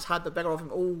Sainz had the better of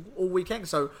him all weekend.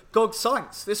 So God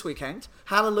Sainz this weekend,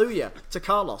 hallelujah to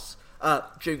Carlos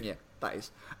Junior. That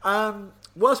is.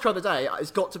 Worst driver of the day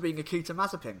has got to be Nikita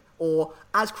Mazepin, or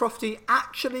as Crofty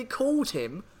actually called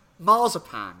him,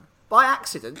 Marzipan. By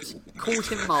accident, called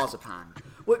him Marzipan,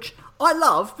 which I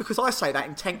love because I say that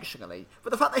intentionally.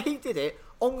 But the fact that he did it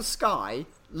on Sky,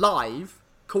 live,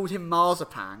 called him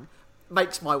Marzipan,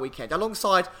 makes my weekend.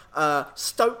 Alongside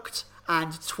Stoked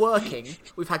and Twerking,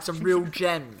 we've had some real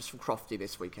gems from Crofty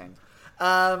this weekend.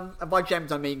 And by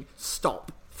gems, I mean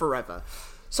stop forever.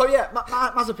 So yeah,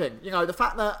 Mazepin, the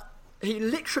fact that he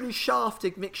literally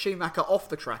shafted Mick Schumacher off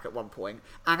the track at one point,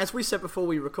 and as we said before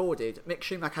we recorded, Mick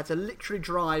Schumacher had to literally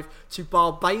drive to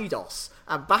Barbados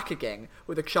and back again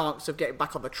with a chance of getting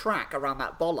back on the track around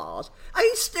that bollard, and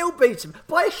he still beat him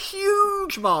by a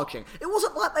huge margin. It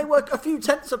wasn't like they were a few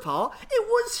tenths apart, it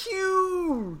was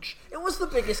huge. It was the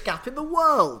biggest gap in the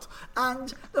world,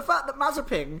 and the fact that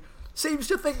Mazepin seems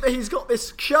to think that he's got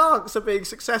this chance of being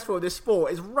successful in this sport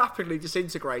is rapidly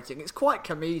disintegrating. It's quite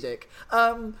comedic.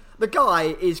 The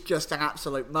guy is just an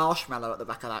absolute marshmallow at the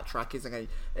back of that track, isn't he?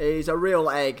 He's a real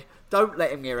egg. Don't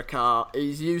let him near a car.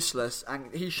 He's useless,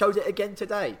 and he showed it again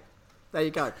today. There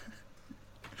you go.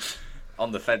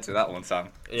 On the fence with that one, Sam.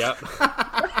 Yep.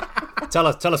 Tell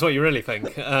us what you really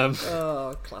think.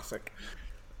 Classic.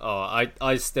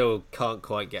 I still can't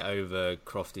quite get over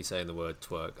Crofty saying the word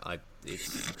twerk.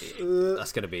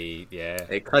 That's going to be, yeah.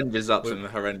 It conjures up some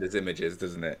horrendous images,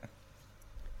 doesn't it?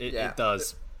 It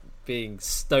does. Being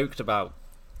stoked about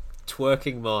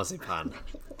twerking marzipan.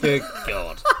 Good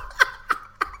God.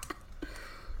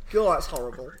 God, that's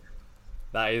horrible.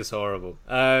 That is horrible.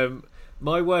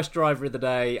 My worst driver of the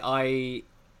day, I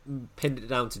pinned it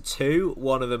down to two.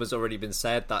 One of them has already been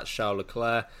said. That's Charles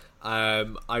Leclerc.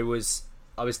 I was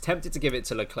tempted to give it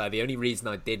to Leclerc. The only reason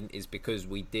I didn't is because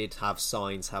we did have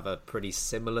Sainz have a pretty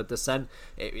similar descent.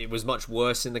 It was much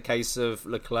worse in the case of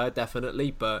Leclerc,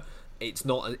 definitely, but it's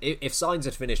not. If Sainz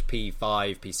had finished P5,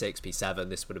 P6, P7,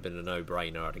 this would have been a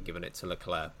no-brainer. I'd have given it to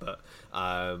Leclerc, but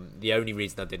the only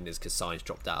reason I didn't is because Sainz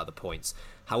dropped out of the points.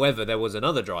 However, there was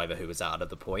another driver who was out of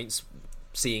the points,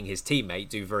 seeing his teammate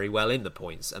do very well in the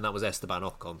points, and that was Esteban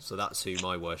Ocon. So that's who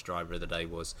my worst driver of the day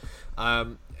was.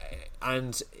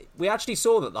 And we actually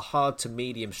saw that the hard to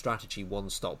medium strategy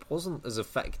one stop wasn't as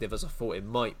effective as I thought it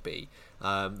might be.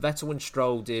 Vettel and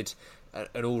Stroll did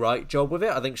an alright job with it.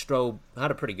 I think Stroll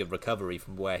had a pretty good recovery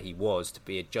from where he was to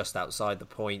be just outside the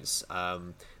points. I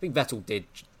think Vettel did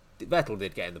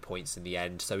get in the points in the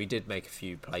end, so he did make a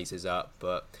few places up,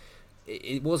 but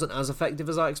it wasn't as effective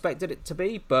as I expected it to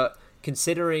be. But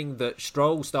considering that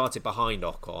Stroll started behind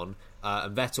Ocon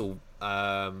and Vettel,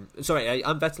 and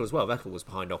Vettel as well. Vettel was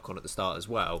behind Ocon at the start as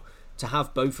well. To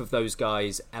have both of those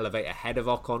guys elevate ahead of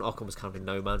Ocon was kind of in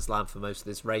no man's land for most of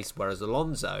this race, whereas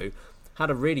Alonso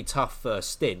had a really tough first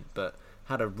stint, but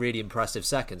had a really impressive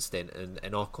second stint, and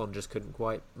Ocon just couldn't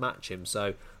quite match him.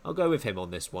 So I'll go with him on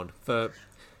this one.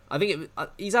 I think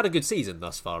he's had a good season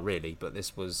thus far, really, but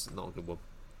this was not a good one.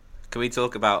 Can we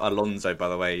talk about Alonso, by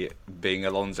the way, being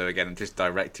Alonso again and just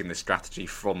directing the strategy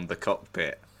from the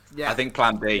cockpit? Yeah. I think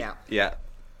plan B, yeah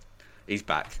he's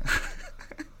back.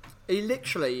 He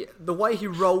literally, the way he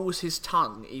rolls his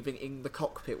tongue, even in the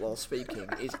cockpit while speaking,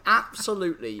 is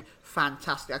absolutely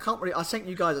fantastic. I sent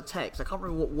you guys a text, I can't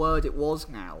remember what word it was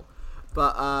now,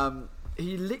 but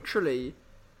he literally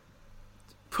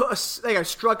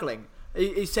struggling.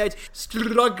 He said,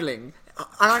 struggling.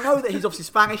 And I know that he's obviously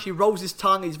Spanish, he rolls his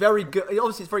tongue, he's very good,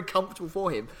 obviously it's very comfortable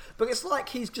for him, but it's like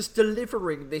he's just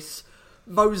delivering this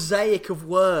mosaic of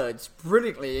words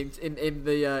brilliantly in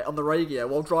the on the radio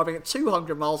while driving at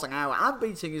 200 miles an hour and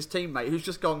beating his teammate who's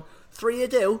just gone 3-year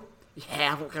deal.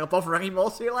 Yeah, I'm not going to bother anymore,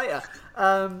 see you later.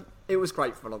 It was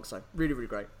great from Alonso, really, really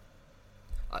great.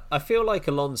 I feel like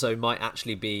Alonso might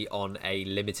actually be on a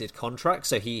limited contract,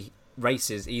 so he's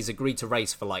agreed to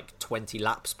race for like 20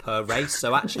 laps per race.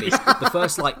 So actually,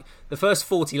 the first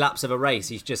 40 laps of a race,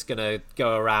 he's just gonna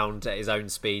go around at his own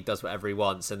speed, does whatever he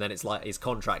wants, and then it's like his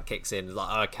contract kicks in. It's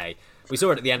like, okay, we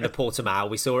saw it at the end of Portimao,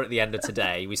 we saw it at the end of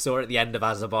today, we saw it at the end of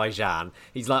Azerbaijan.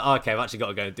 He's like, okay, I've actually got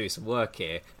to go and do some work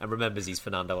here, and remembers he's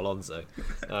Fernando Alonso.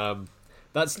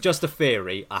 That's just a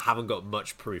theory. I haven't got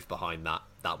much proof behind that.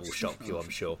 That will shock you, I'm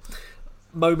sure.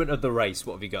 Moment of the race.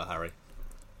 What have you got, Harry?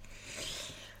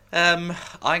 I'm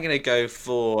going to go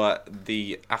for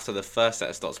after the first set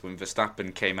of stops when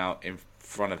Verstappen came out in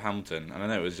front of Hamilton, and I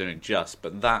know it was only just,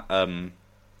 but that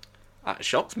That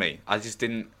shocked me. I just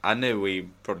didn't. I knew we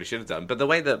probably should have done, but the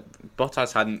way that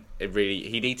Bottas hadn't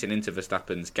he'd eaten into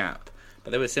Verstappen's gap, but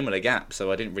there were similar gaps,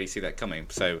 so I didn't really see that coming.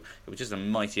 So it was just a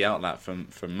mighty outlet from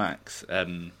Max.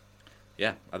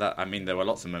 Yeah, I mean there were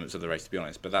lots of moments of the race, to be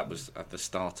honest, but that was at the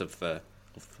start of the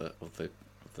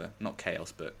not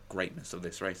chaos but greatness of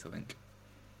this race, I think.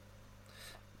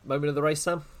 Moment of the race,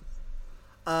 Sam?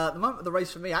 The moment of the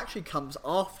race for me actually comes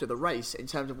after the race in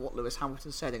terms of what Lewis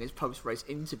Hamilton said in his post-race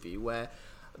interview, where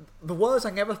the words I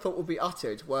never thought would be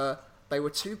uttered were, they were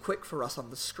too quick for us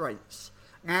on the straights.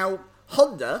 Now,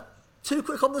 Honda, too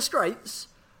quick on the straights?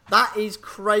 That is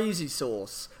crazy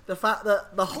sauce. The fact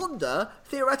that the Honda,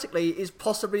 theoretically, is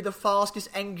possibly the fastest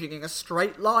engine in a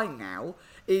straight line now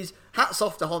is hats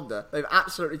off to Honda. They've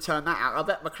absolutely turned that out. I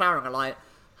bet McLaren are like,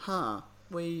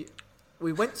 we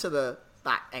went to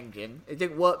that engine. It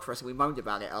didn't work for us and we moaned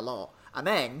about it a lot. And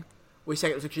then we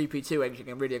said it was a GP2 engine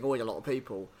and really annoyed a lot of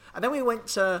people. And then we went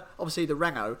to, obviously, the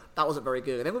Renault. That wasn't very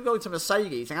good. And then we go to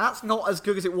Mercedes, and that's not as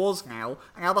good as it was now.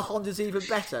 And now the Honda's even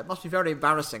better. It must be very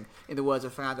embarrassing, in the words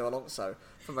of Fernando Alonso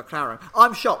from McLaren.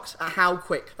 I'm shocked at how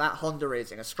quick that Honda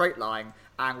is in a straight line.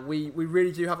 And we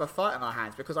really do have a fight on our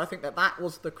hands, because I think that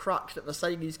was the crutch that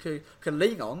Mercedes could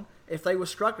lean on if they were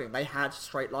struggling. They had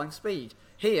straight line speed.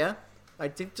 Here, they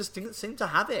just didn't seem to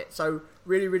have it. So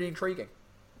really, really intriguing.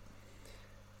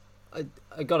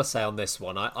 I got to say on this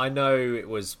one, I know it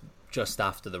was just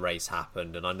after the race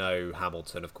happened, and I know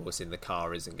Hamilton, of course, in the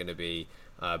car isn't going to be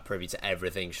privy to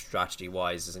everything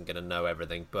strategy-wise, isn't going to know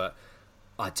everything, but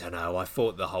I don't know. I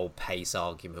thought the whole pace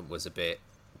argument was a bit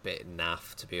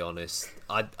naff, to be honest.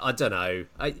 I don't know.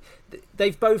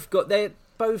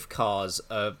 Both cars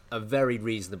are very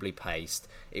reasonably paced.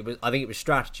 I think it was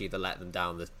strategy that let them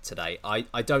down today.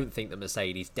 I don't think that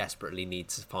Mercedes desperately need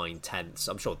to find tenths.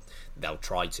 I'm sure they'll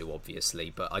try to, obviously,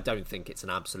 but I don't think it's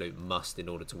an absolute must in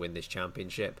order to win this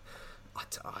championship.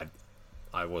 I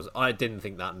didn't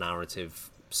think that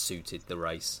narrative suited the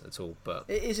race at all. But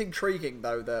it is intriguing,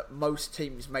 though, that most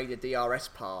teams made a DRS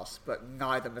pass, but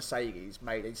neither Mercedes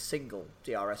made a single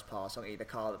DRS pass on either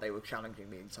car that they were challenging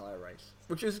the entire race,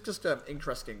 which is just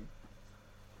interesting.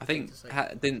 I think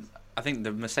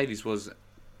the Mercedes was,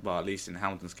 well, at least in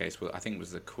Hamilton's case, I think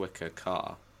was the quicker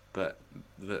car, but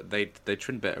they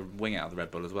trimmed a bit of wing out of the Red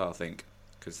Bull as well, I think,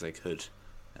 because they could,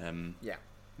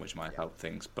 which might help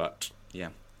things. But yeah,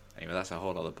 anyway, that's a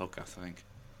whole other podcast, I think.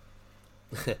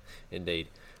 Indeed.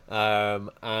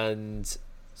 And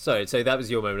so that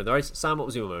was your moment of the race. Sam, what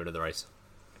was your moment of the race?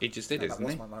 He just did, isn't he?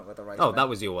 That was my moment of the race. Oh, that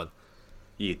was your one.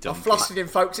 You dumb. I'm flustered in,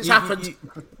 folks. It's happened.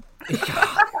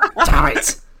 Damn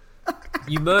it!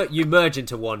 You merge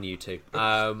into one, you two.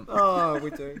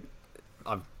 We do.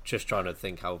 I'm just trying to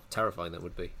think how terrifying that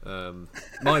would be.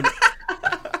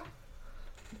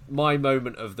 My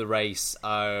moment of the race,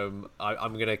 I'm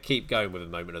going to keep going with a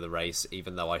moment of the race,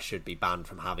 even though I should be banned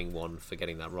from having one for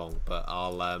getting that wrong. But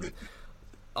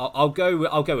I'll go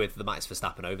with the Max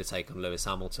Verstappen overtake on Lewis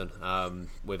Hamilton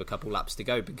with a couple laps to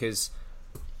go, because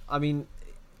I mean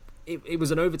it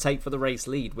was an overtake for the race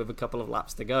lead with a couple of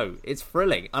laps to go. It's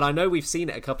thrilling, and I know we've seen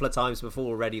it a couple of times before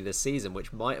already this season,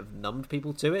 which might have numbed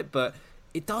people to it, but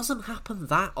it doesn't happen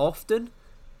that often.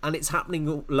 And it's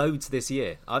happening loads this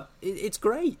year. It's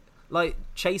great. Like,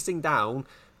 chasing down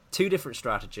two different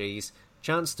strategies,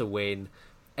 chance to win.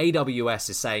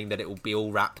 AWS is saying that it will be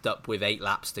all wrapped up with 8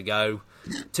 laps to go.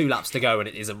 2 laps to go and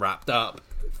it isn't wrapped up.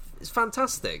 It's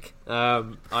fantastic. I really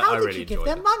enjoyed it. How did you give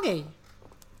them money?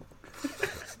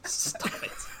 Stop it.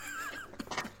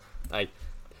 Hey,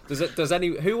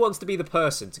 who wants to be the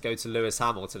person to go to Lewis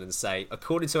Hamilton and say,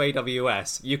 according to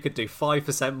AWS, you could do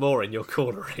 5% more in your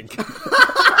cornering?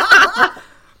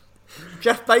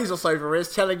 Jeff Bezos over here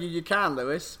is telling you can,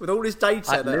 Lewis, with all his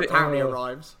data that apparently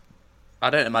arrives. I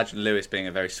don't imagine Lewis being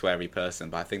a very sweary person,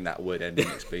 but I think that would end in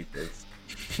expletives.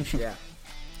 Yeah.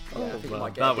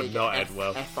 That would not end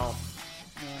well. F off.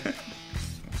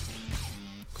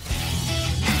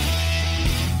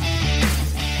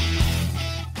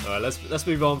 All right, let's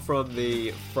move on from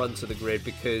the front of the grid,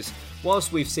 because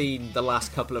whilst we've seen the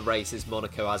last couple of races,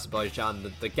 Monaco,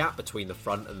 Azerbaijan, the gap between the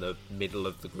front and the middle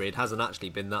of the grid hasn't actually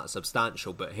been that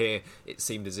substantial, but here it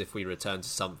seemed as if we returned to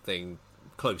something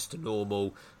close to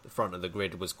normal. The front of the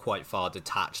grid was quite far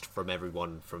detached from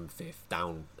everyone from 5th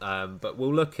down. But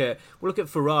we'll look at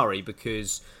Ferrari,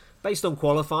 because based on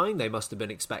qualifying, they must have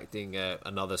been expecting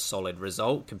another solid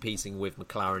result, competing with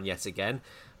McLaren yet again.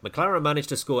 McLaren managed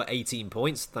to score 18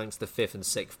 points thanks to 5th and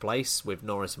 6th place, with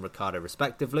Norris and Ricciardo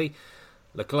respectively.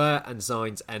 Leclerc and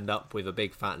Sainz end up with a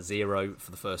big fat 0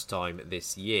 for the first time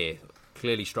this year.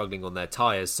 clearly struggling on their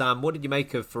tyres. Sam, what did you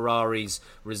make of Ferrari's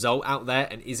result out there,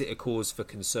 and is it a cause for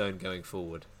concern going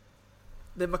forward?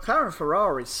 The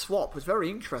McLaren-Ferrari swap was very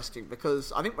interesting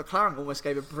because I think McLaren almost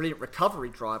gave a brilliant recovery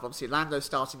drive. Obviously, Lando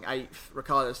starting 8th,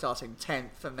 Ricciardo starting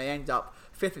 10th, and they end up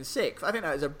 5th and 6th. I think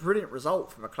that is a brilliant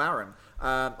result for McLaren.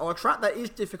 On a track that is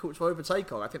difficult to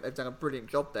overtake on, I think they've done a brilliant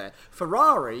job there.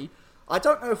 Ferrari, I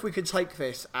don't know if we can take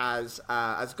this as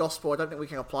gospel. I don't think we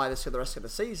can apply this to the rest of the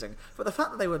season. But the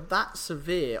fact that they were that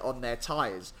severe on their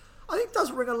tyres, I think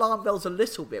does ring alarm bells a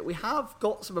little bit. We have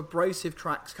got some abrasive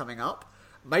tracks coming up.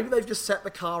 Maybe they've just set the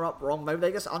car up wrong. Maybe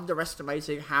they're just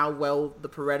underestimating how well the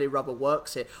Pirelli rubber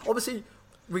works here. Obviously,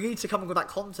 we need to come in with that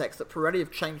context that Pirelli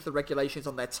have changed the regulations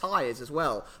on their tyres as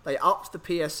well. They upped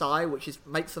the PSI, which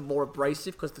makes them more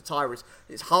abrasive because the tyre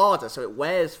is harder, so it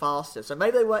wears faster. So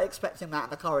maybe they weren't expecting that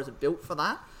and the car isn't built for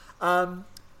that.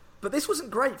 But this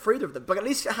wasn't great for either of them. But at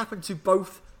least it happened to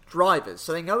both drivers.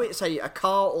 So they know it's a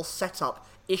car or setup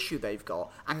issue they've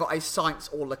got and got a Sainz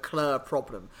or Leclerc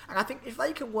problem. And I think if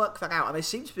they can work that out, and they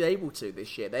seem to be able to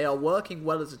this year, they are working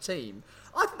well as a team,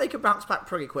 I think they can bounce back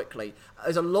pretty quickly.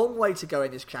 There's a long way to go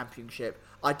in this championship.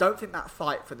 I don't think that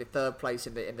fight for the third place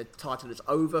in the title is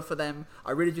over for them.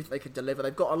 I really do think they can deliver.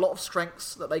 They've got a lot of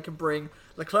strengths that they can bring.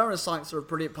 Leclerc and Sainz are a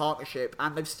brilliant partnership,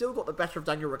 and they've still got the better of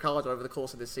Daniel Ricciardo over the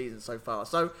course of this season so far.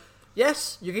 So,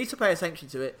 yes, you need to pay attention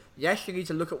to it. Yes, you need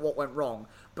to look at what went wrong.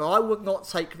 But I would not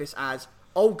take this as,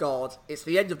 oh God, it's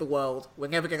the end of the world, we're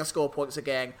never going to score points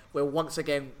again, we're once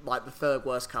again like the third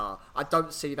worst car. I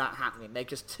don't see that happening. They're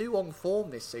just too on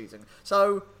form this season.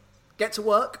 So, get to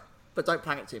work, but don't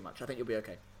panic too much. I think you'll be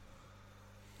okay.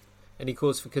 Any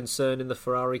cause for concern in the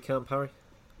Ferrari camp, Harry?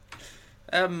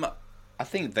 I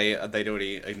think they'd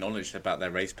already acknowledged about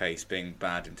their race pace being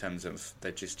bad in terms of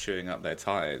they're just chewing up their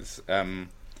tyres.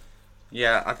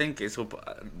 Yeah, I think it's all...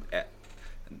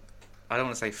 I don't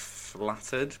want to say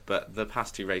flattered, but the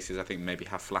past two races I think maybe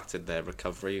have flattered their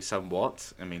recovery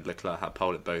somewhat. I mean, Leclerc had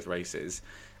pole at both races.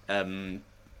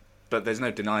 But there's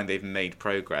no denying they've made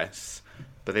progress,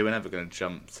 but they were never going to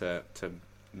jump to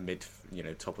mid,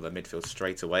 top of the midfield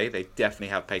straight away. They definitely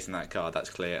have pace in that car, that's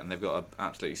clear, and they've got an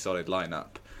absolutely solid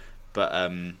lineup. But,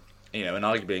 and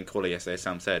arguably in quali yesterday,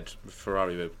 Sam said,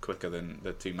 Ferrari were quicker than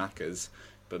the two Maccas.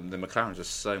 But the McLarens are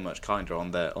so much kinder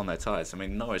on their tyres. I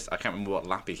mean, Norris, I can't remember what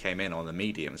lap he came in on the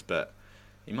mediums, but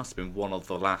he must have been one of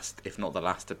the last, if not the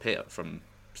last, to pit from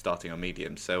starting on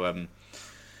mediums. So,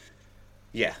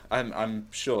 yeah, I'm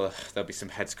sure there'll be some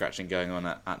head scratching going on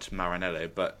at Maranello,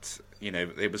 but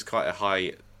it was quite a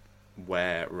high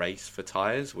wear race for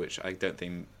tyres, which I don't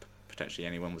think potentially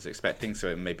anyone was expecting. So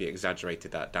it maybe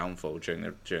exaggerated that downfall during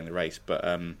the race, but.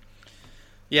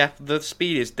 Yeah, the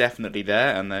speed is definitely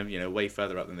there, and they're way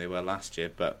further up than they were last year,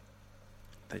 but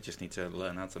they just need to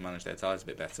learn how to manage their tyres a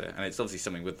bit better. And it's obviously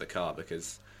something with the car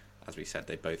because, as we said,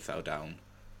 they both fell down.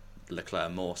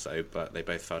 Leclerc more so, but they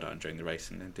both fell down during the race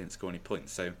and didn't score any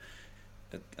points. So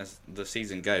as the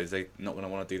season goes, they're not going to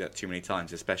want to do that too many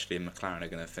times, especially if McLaren are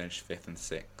going to finish 5th and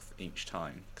 6th each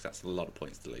time, because that's a lot of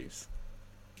points to lose.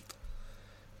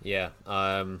 Yeah,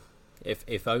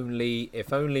 If only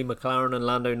McLaren and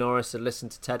Lando Norris had listened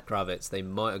to Ted Kravitz, they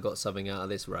might have got something out of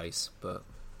this race. But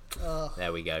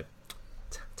there we go.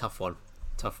 Tough one.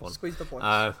 Squeeze the points.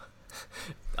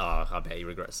 I bet he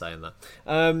regrets saying that.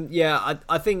 Yeah,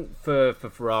 I think for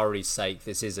Ferrari's sake,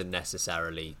 this isn't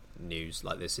necessarily news.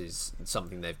 Like, this is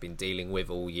something they've been dealing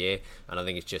with all year, and I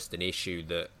think it's just an issue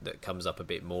that comes up a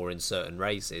bit more in certain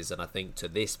races. And I think to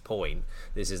this point,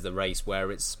 this is the race where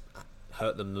it's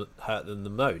hurt them the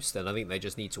most, and I think they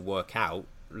just need to work out,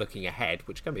 looking ahead,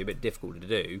 which can be a bit difficult to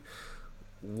do,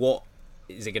 what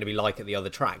is it going to be like at the other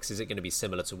tracks? Is it going to be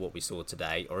similar to what we saw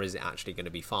today, or is it actually going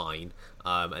to be fine?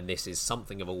 And this is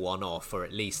something of a one-off, or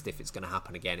at least if it's going to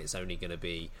happen again, it's only going to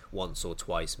be once or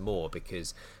twice more,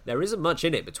 because there isn't much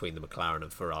in it between the McLaren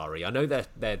and Ferrari. I know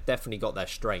they've definitely got their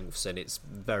strengths, and it's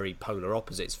very polar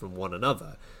opposites from one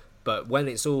another. But when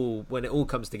it all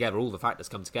comes together, all the factors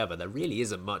come together, there really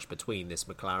isn't much between this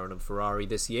McLaren and Ferrari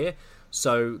this year.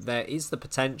 So there is the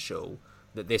potential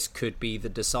that this could be the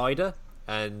decider.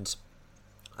 And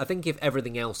I think if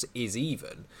everything else is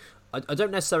even, I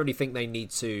don't necessarily think they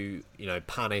need to,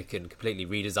 panic and completely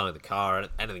redesign the car and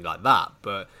anything like that.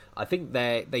 But I think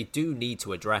they do need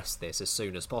to address this as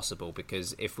soon as possible,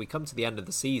 because if we come to the end of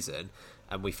the season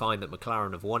and we find that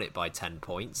McLaren have won it by 10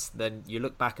 points, then you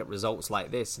look back at results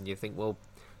like this and you think, well,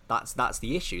 that's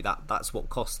the issue. That's what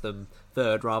cost them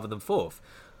third rather than fourth.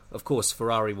 Of course,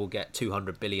 Ferrari will get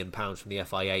 £200 billion from the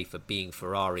FIA for being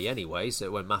Ferrari anyway, so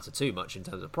it won't matter too much in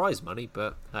terms of prize money,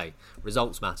 but hey,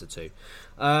 results matter too.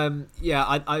 I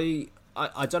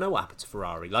I don't know what happened to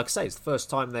Ferrari. Like I say, it's the first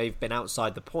time they've been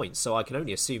outside the points, so I can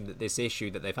only assume that this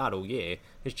issue that they've had all year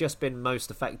has just been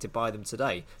most affected by them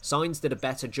today. Sainz did a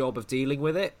better job of dealing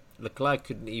with it. Leclerc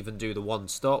couldn't even do the one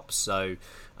stop, so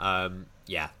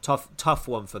tough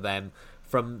one for them.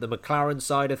 From the McLaren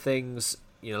side of things,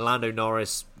 Lando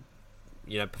Norris,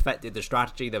 perfected the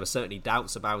strategy. There were certainly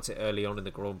doubts about it early on in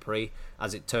the Grand Prix.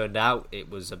 As it turned out, it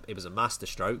was a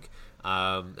masterstroke,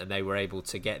 and they were able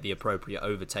to get the appropriate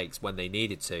overtakes when they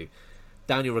needed to.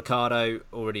 Daniel Ricciardo,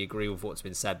 already agree with what's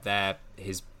been said there.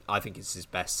 I think it's his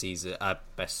best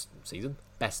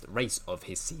race of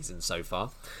his season so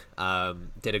far.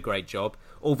 Did a great job.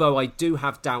 Although I do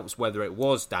have doubts whether it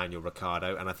was Daniel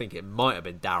Ricciardo, and I think it might have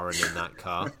been Darren in that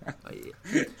car.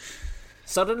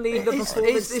 Suddenly the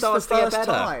performance starts to get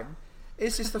better.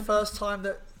 Is this the first time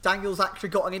that Daniel's actually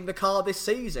gotten in the car this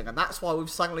season, and that's why we've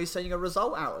suddenly seen a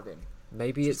result out of him?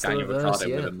 Maybe it's Daniel the reverse,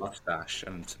 Ricciardo with a mustache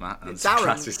and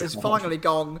Darren has finally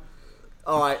gone,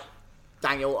 all right,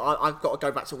 Daniel, I've got to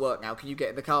go back to work now. Can you get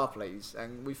in the car, please?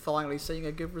 And we've finally seen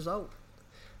a good result.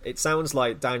 It sounds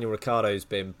like Daniel Ricciardo's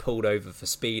been pulled over for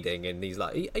speeding, and he's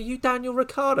like, "Are you Daniel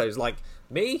Ricciardo?" He's like,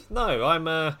 "Me? No, I'm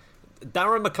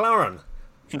Darren McLaren."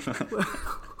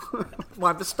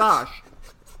 My moustache.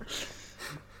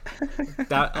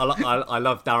 I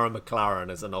love Darren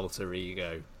McLaren as an alter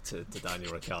ego to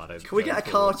Daniel Ricciardo. Can we get a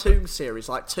cartoon series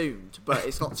like Tooned, but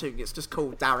it's not Tooned, it's just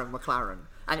called Darren McLaren,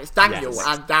 and it's Daniel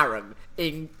and Darren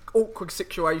in awkward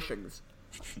situations.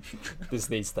 This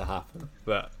needs to happen,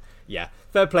 but yeah,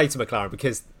 fair play to McLaren,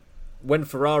 because when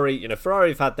Ferrari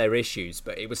have had their issues,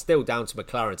 but it was still down to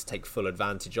McLaren to take full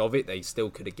advantage of it. They still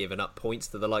could have given up points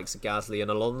to the likes of Gasly and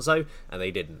Alonso, and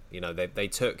they didn't. They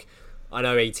took, I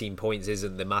know 18 points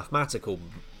isn't the mathematical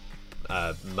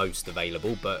most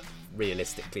available, but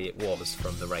realistically it was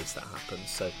from the race that happened.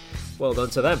 So well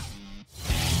done to them.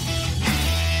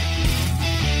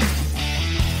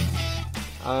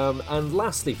 And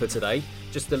lastly for today,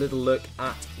 just a little look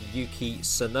at Yuki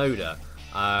Tsunoda.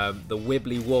 The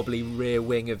wibbly-wobbly rear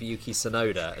wing of Yuki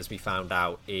Tsunoda, as we found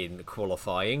out in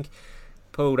qualifying,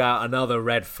 pulled out another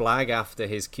red flag after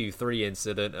his Q3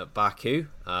 incident at Baku,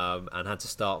 and had to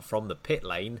start from the pit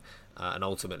lane, and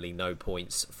ultimately no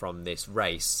points from this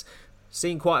race.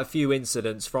 Seen quite a few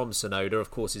incidents from Tsunoda,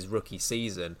 of course, his rookie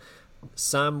season.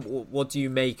 Sam, what do you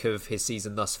make of his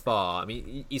season thus far? I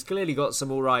mean, he's clearly got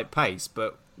some alright pace,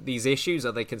 but these issues,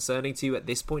 are they concerning to you at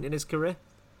this point in his career?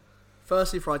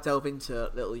 Firstly, before I delve into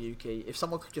little Yuki, if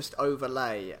someone could just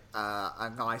overlay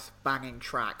a nice banging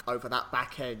track over that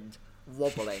back end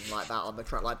wobbling like that on the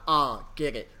track, like,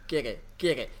 get it, hit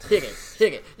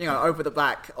it, over the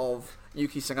back of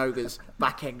Yuki Tsunoda's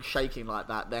back end shaking like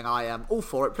that, then I am all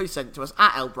for it. Please send it to us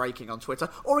at LBreaking on Twitter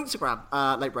or Instagram,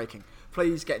 Late Breaking.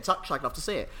 Please get in touch, I'd love to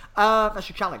see it. That's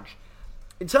your challenge.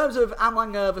 In terms of, am I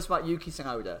nervous about Yuki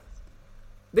Tsunoda?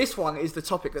 This one is the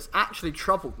topic that's actually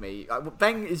troubled me.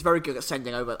 Ben is very good at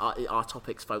sending over our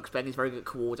topics, folks. Ben is very good at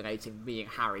coordinating me and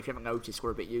Harry. If you haven't noticed,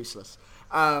 we're a bit useless.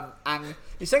 And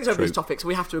he sends over these topics, so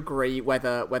we have to agree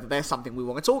whether there's something we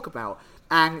want to talk about.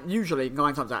 And usually,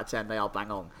 9 times out of 10, they are bang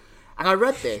on. And I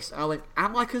read this, and I went,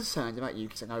 am I concerned about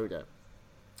Yuki Tsunoda?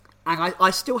 And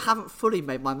I still haven't fully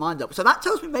made my mind up. So that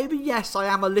tells me maybe, yes, I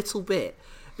am a little bit.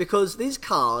 Because these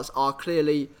cars are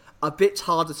clearly a bit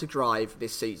harder to drive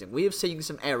this season. We have seen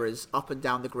some errors up and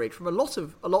down the grid from a lot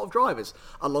of drivers.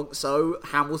 So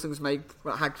Hamilton's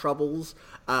had troubles.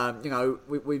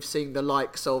 We've seen the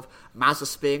likes of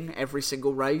Mazepin every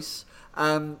single race.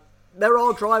 There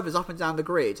are drivers up and down the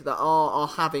grid that are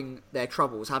having their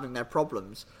troubles, having their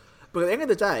problems. But at the end of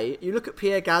the day, you look at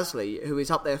Pierre Gasly, who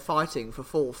is up there fighting for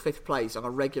 4th, 5th place on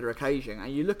a regular occasion,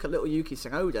 and you look at little Yuki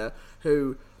Tsunoda,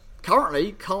 who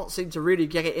currently can't seem to really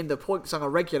get it in the points on a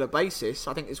regular basis.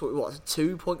 I think it's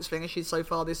 2 points finishes so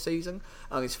far this season.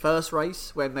 On his first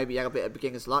race, when maybe he had a bit of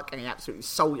beginner's luck, and he absolutely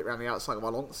sold it around the outside of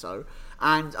Alonso.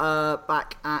 And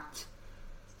back at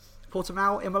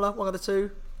Portimao, Imola, one of the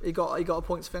two, he got a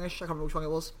points finish. I can't remember which one it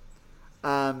was.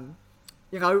 I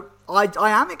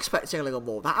am expecting a little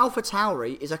more. That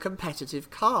AlphaTauri is a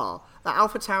competitive car. That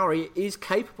AlphaTauri is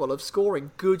capable of scoring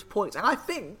good points, and I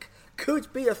think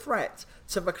could be a threat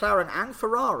to McLaren and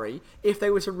Ferrari if they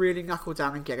were to really knuckle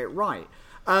down and get it right.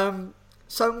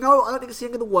 So no, I don't think it's the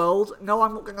end of the world. No,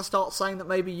 I'm not going to start saying that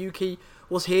maybe Yuki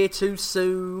was here too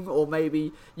soon, or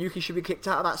maybe Yuki should be kicked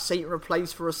out of that seat and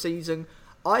replaced for a season.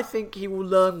 I think he will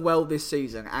learn well this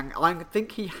season, and I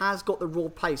think he has got the raw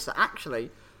pace that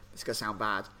actually, it's going to sound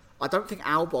bad, I don't think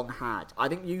Albon had. I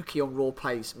think Yuki on raw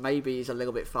pace maybe is a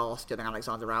little bit faster than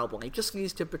Alexander Albon. He just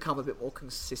needs to become a bit more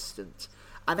consistent.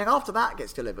 And then after that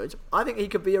gets delivered, I think he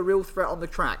could be a real threat on the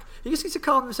track. He just needs to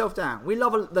calm himself down. We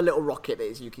love the little rocket that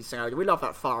is Yuki Tsunoda. We love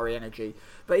that fiery energy.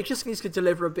 But he just needs to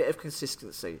deliver a bit of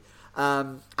consistency.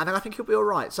 And then I think he'll be all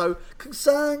right. So,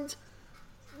 concerned?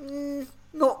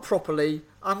 Not properly.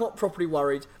 I'm not properly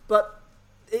worried. But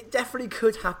it definitely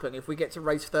could happen if we get to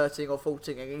race 13 or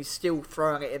 14 and he's still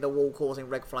throwing it in the wall, causing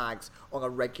red flags on a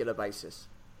regular basis.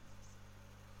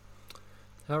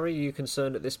 Harry, are you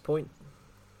concerned at this point?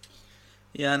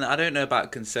 Yeah, and I don't know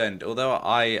about concerned, although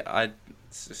I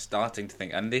starting to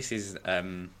think, and this is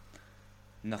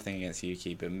nothing against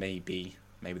Yuki, but maybe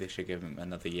they should give him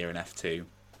another year in F2.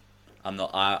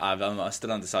 I'm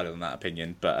still undecided on that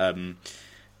opinion, but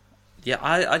yeah,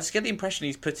 I just get the impression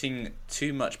he's putting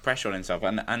too much pressure on himself,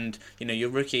 and your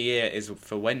rookie year is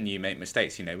for when you make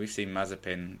mistakes. We've seen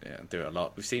Mazepin do it a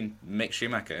lot. We've seen Mick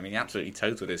Schumacher. I mean, he absolutely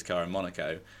totaled his car in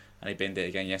Monaco, and he binned it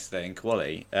again yesterday in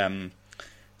quali.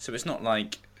 So it's not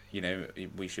like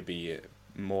we should be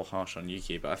more harsh on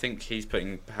Yuki, but I think he's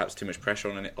putting perhaps too much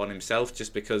pressure on himself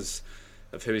just because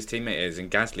of who his teammate is,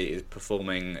 and Gasly is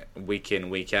performing week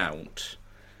in, week out,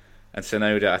 and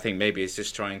Tsunoda, I think maybe is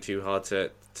just trying too hard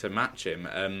to match him.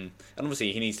 And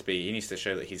obviously he needs to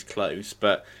show that he's close,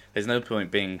 but there's no point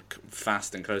being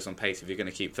fast and close on pace if you're going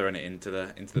to keep throwing it into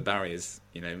the barriers,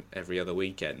 every other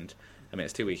weekend. I mean,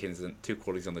 it's 2 weekends and 2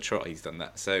 qualities on the trot he's done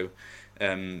that. So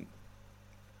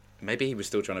maybe he was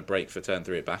still trying to brake for turn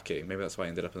 3 at Baku. Maybe that's why he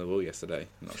ended up in the wall yesterday.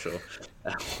 I'm not sure.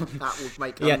 That would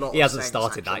make a lot of sense. He hasn't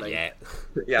started actually. that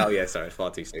yet. Yeah, sorry,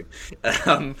 far too soon.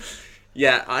 I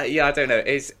don't know.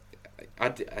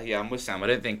 I'm with Sam. I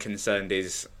don't think concerned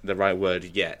is the right word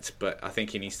yet, but I think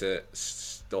he needs to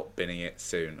stop binning it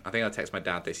soon. I think I texted my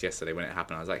dad this yesterday when it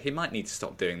happened. I was like, he might need to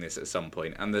stop doing this at some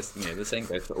point. And the same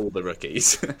goes for all the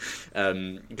rookies,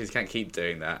 because you can't keep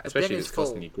doing that, especially if it's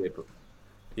costing you gearboxes.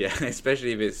 Yeah,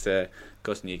 especially if it's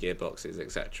costing you gearboxes,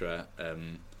 etc.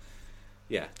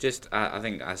 I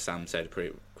think as Sam said,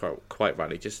 quite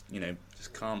rightly, just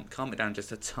calm it down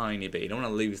just a tiny bit. You don't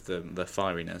want to lose the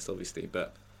fieriness, obviously,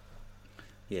 but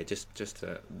yeah, just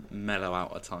to mellow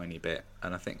out a tiny bit,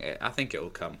 and I think it will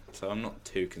come. So I'm not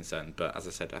too concerned, but as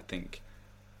I said, I think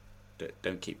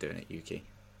don't keep doing it, Yuki.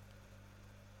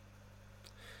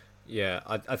 Yeah,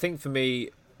 I think for me,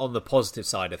 on the positive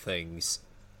side of things,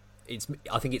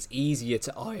 I think it's easier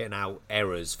to iron out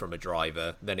errors from a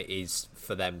driver than it is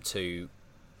for them to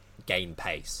gain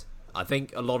pace. I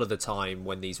think a lot of the time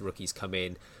when these rookies come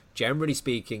in, generally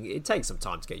speaking, it takes some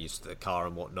time to get used to the car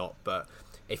and whatnot, but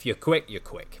if you're quick,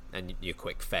 and you're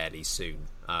quick fairly soon.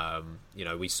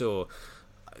 We saw,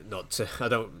 I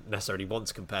don't necessarily want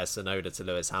to compare Tsunoda to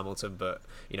Lewis Hamilton, but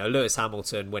Lewis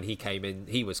Hamilton, when he came in,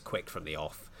 he was quick from the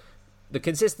off. The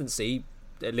consistency,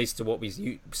 at least to what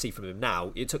we see from him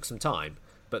now, it took some time,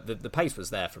 but the pace was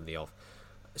there from the off.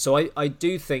 So I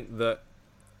do think that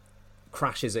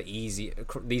crashes are easy.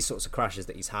 These sorts of crashes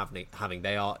that he's having,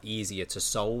 they are easier to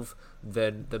solve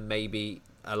than maybe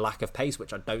a lack of pace,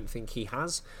 which I don't think he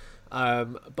has.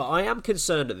 But I am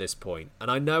concerned at this point, and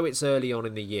I know it's early on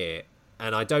in the year,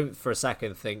 and I don't for a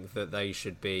second think that they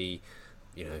should be,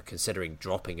 considering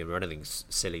dropping him or anything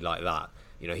silly like that.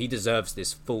 He deserves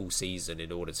this full season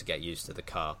in order to get used to the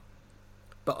car.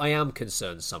 But I am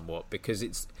concerned somewhat because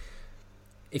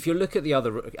if you look at the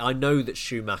other, I know that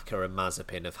Schumacher and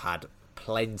Mazepin have had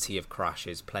plenty of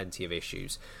crashes, plenty of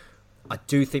issues. I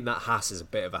do think that Haas is a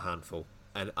bit of a handful,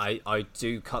 and I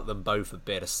do cut them both a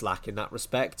bit of slack in that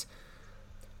respect.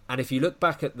 And if you look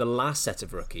back at the last set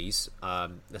of rookies,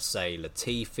 let's say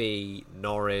Latifi,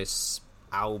 Norris,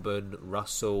 Albon,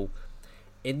 Russell,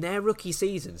 in their rookie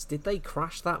seasons, did they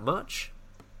crash that much?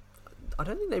 I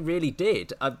don't think they really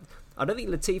did. I don't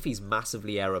think Latifi's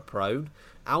massively error prone.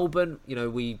 Albon,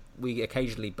 we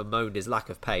occasionally bemoaned his lack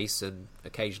of pace and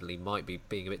occasionally might be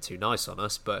being a bit too nice on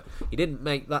us, but he didn't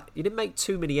make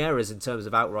too many errors in terms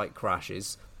of outright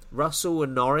crashes. Russell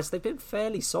and Norris, they've been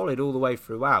fairly solid all the way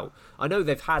throughout. I know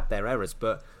they've had their errors,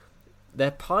 but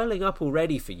they're piling up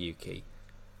already for Yuki,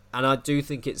 and I do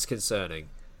think it's concerning.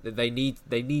 They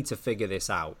need to figure this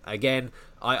out. Again,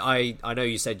 I know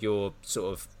you said you're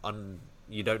sort of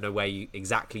you don't know where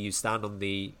exactly you stand on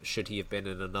the should he have been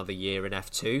in another year in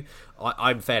F2.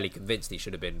 I'm fairly convinced he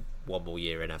should have been one more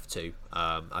year in F2.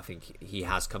 I think he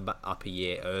has come back up a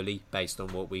year early based on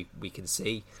what we can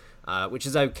see, which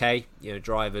is okay.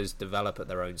 Drivers develop at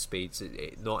their own speeds.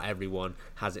 Not everyone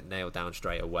has it nailed down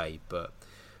straight away, but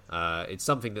It's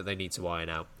something that they need to iron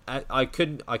out. I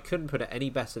couldn't put it any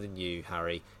better than you,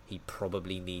 Harry. He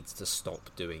probably needs to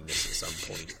stop doing this at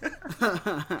some point.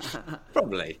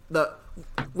 Probably. Look,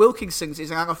 Wilkinson's is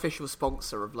an unofficial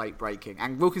sponsor of Late Breaking.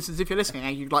 And Wilkinson's, if you're listening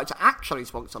and you'd like to actually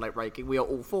sponsor Late Breaking, we are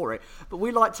all for it. But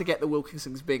we like to get the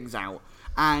Wilkinson's bings out.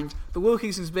 And the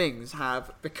Wilkinson's bings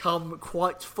have become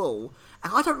quite full.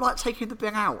 And I don't like taking the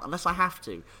bin out unless I have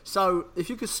to. So if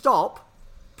you could stop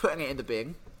putting it in the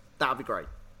bin, that would be great.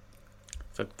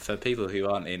 For people who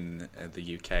aren't in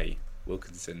the UK,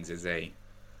 Wilkinson's is a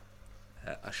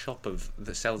shop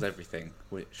that sells everything,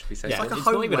 which we say It's like a it's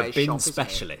not even a homeware bin shop,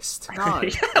 specialist. No.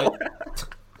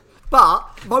 But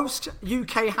most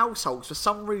UK households, for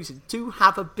some reason, do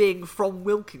have a bin from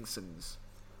Wilkinson's,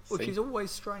 which is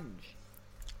always strange.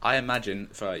 I imagine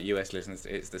for US listeners,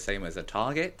 it's the same as a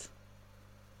Target.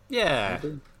 Yeah.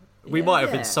 We might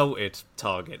have insulted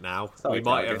Target now. We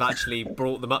might have actually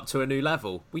brought them up to a new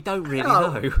level. We don't really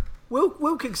know.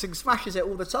 Wilkinson smashes it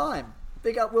all the time.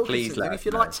 Big up Wilkinson. And if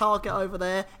you like Target over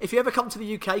there, if you ever come to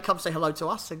the UK, come say hello to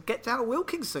us and get down to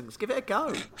Wilkinson's. Give it a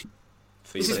go.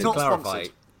 This is not sponsored.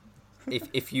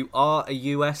 If you are a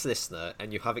US listener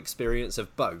and you have experience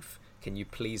of both, can you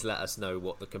please let us know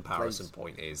what the comparison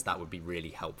point is? That would be really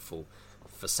helpful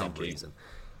for some reason.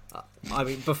 I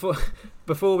mean,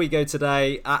 before we go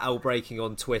today, at L Breaking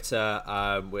on Twitter,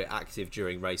 we're active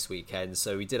during race weekend.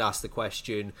 So we did ask the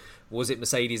question, was it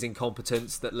Mercedes'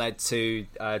 incompetence that led to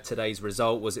today's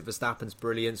result? Was it Verstappen's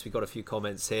brilliance? We got a few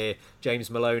comments here. James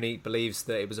Maloney believes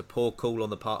that it was a poor call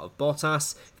on the part of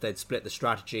Bottas. If they'd split the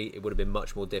strategy, it would have been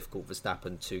much more difficult for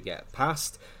Verstappen to get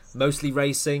past. Mostly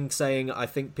Racing saying, I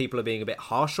think people are being a bit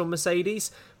harsh on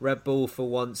Mercedes. Red Bull, for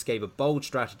once, gave a bold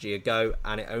strategy a go,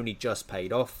 and it only just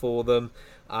paid off for them.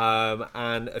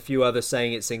 And a few others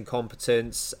saying it's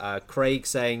incompetence. Craig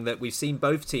saying that we've seen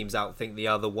both teams outthink the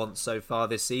other once so far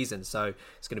this season, so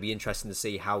it's going to be interesting to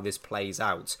see how this plays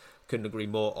out. Couldn't agree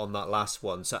more on that last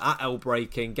one. So at L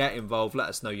Breaking, get involved, let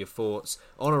us know your thoughts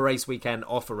on a race weekend,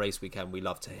 off a race weekend. We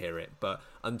love to hear it. But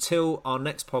until our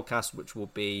next podcast, which will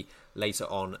be later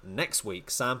on next week,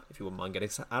 Sam, if you wouldn't mind getting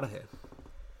us out of here.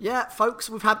 Yeah, folks,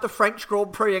 we've had the French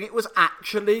Grand Prix and it was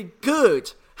actually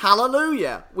good.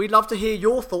 Hallelujah. We'd love to hear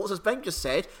your thoughts, as Ben just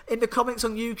said, in the comments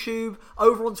on YouTube,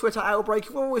 over on Twitter, L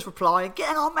Breaking. We're always replying,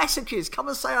 getting our messages. Come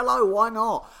and say hello, why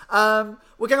not?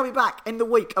 We're going to be back in the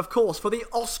week, of course, for the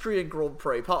Austrian Grand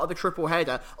Prix, part of the triple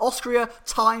header. Austria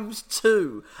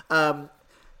 ×2.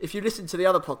 If you listen to the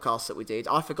other podcasts that we did,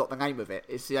 I forgot the name of it.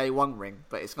 It's the A1 ring,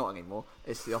 but it's not anymore.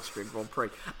 It's the Austrian Grand Prix.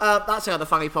 That's another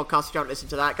funny podcast. If you don't listen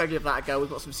to that, go give that a go. We've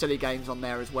got some silly games on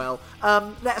there as well.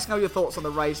 Let us know your thoughts on the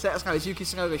race. Let us know, is Yuki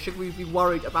Tsunoda, should we be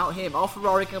worried about him? Are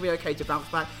Ferrari going to be okay to bounce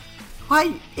back?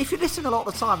 Hey, if you're listening a lot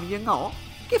of the time and you're not,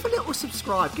 give a little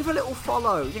subscribe, give a little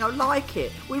follow, like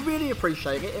it. We really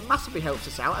appreciate it. It massively helps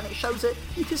us out and it shows that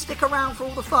you can stick around for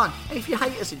all the fun. And if you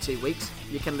hate us in 2 weeks,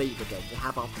 you can leave again. You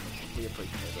have our permission. We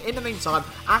appreciate it. In the meantime,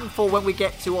 and for when we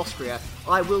get to Austria,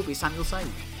 I will be Samuel Sage.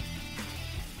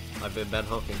 I've been Ben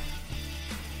Hocking.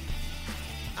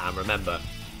 And remember,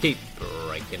 keep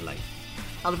breaking late.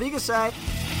 Auf Wiedersehen.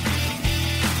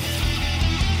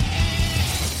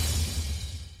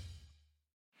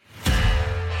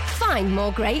 Find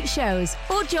more great shows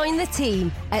or join the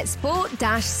team at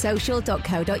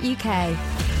sport-social.co.uk.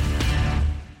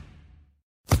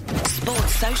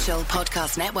 Sports Social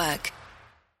Podcast Network.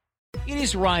 It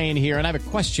is Ryan here, and I have a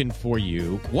question for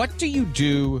you. What do you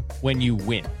do when you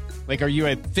win? Like, are you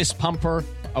a fist pumper,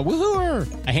 a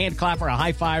woohooer, a hand clapper, a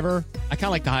high fiver? I kind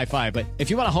of like the high five, but if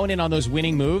you want to hone in on those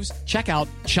winning moves, check out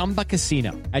Chumba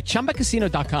Casino. At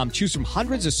ChumbaCasino.com, choose from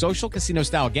hundreds of social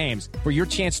casino-style games for your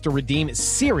chance to redeem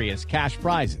serious cash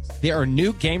prizes. There are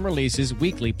new game releases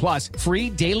weekly, plus free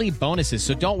daily bonuses.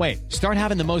 So don't wait. Start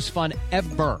having the most fun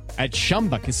ever at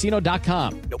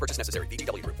ChumbaCasino.com. No purchase necessary.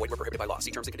 VGW Group. Void where prohibited by law.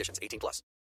 See terms and conditions. 18+.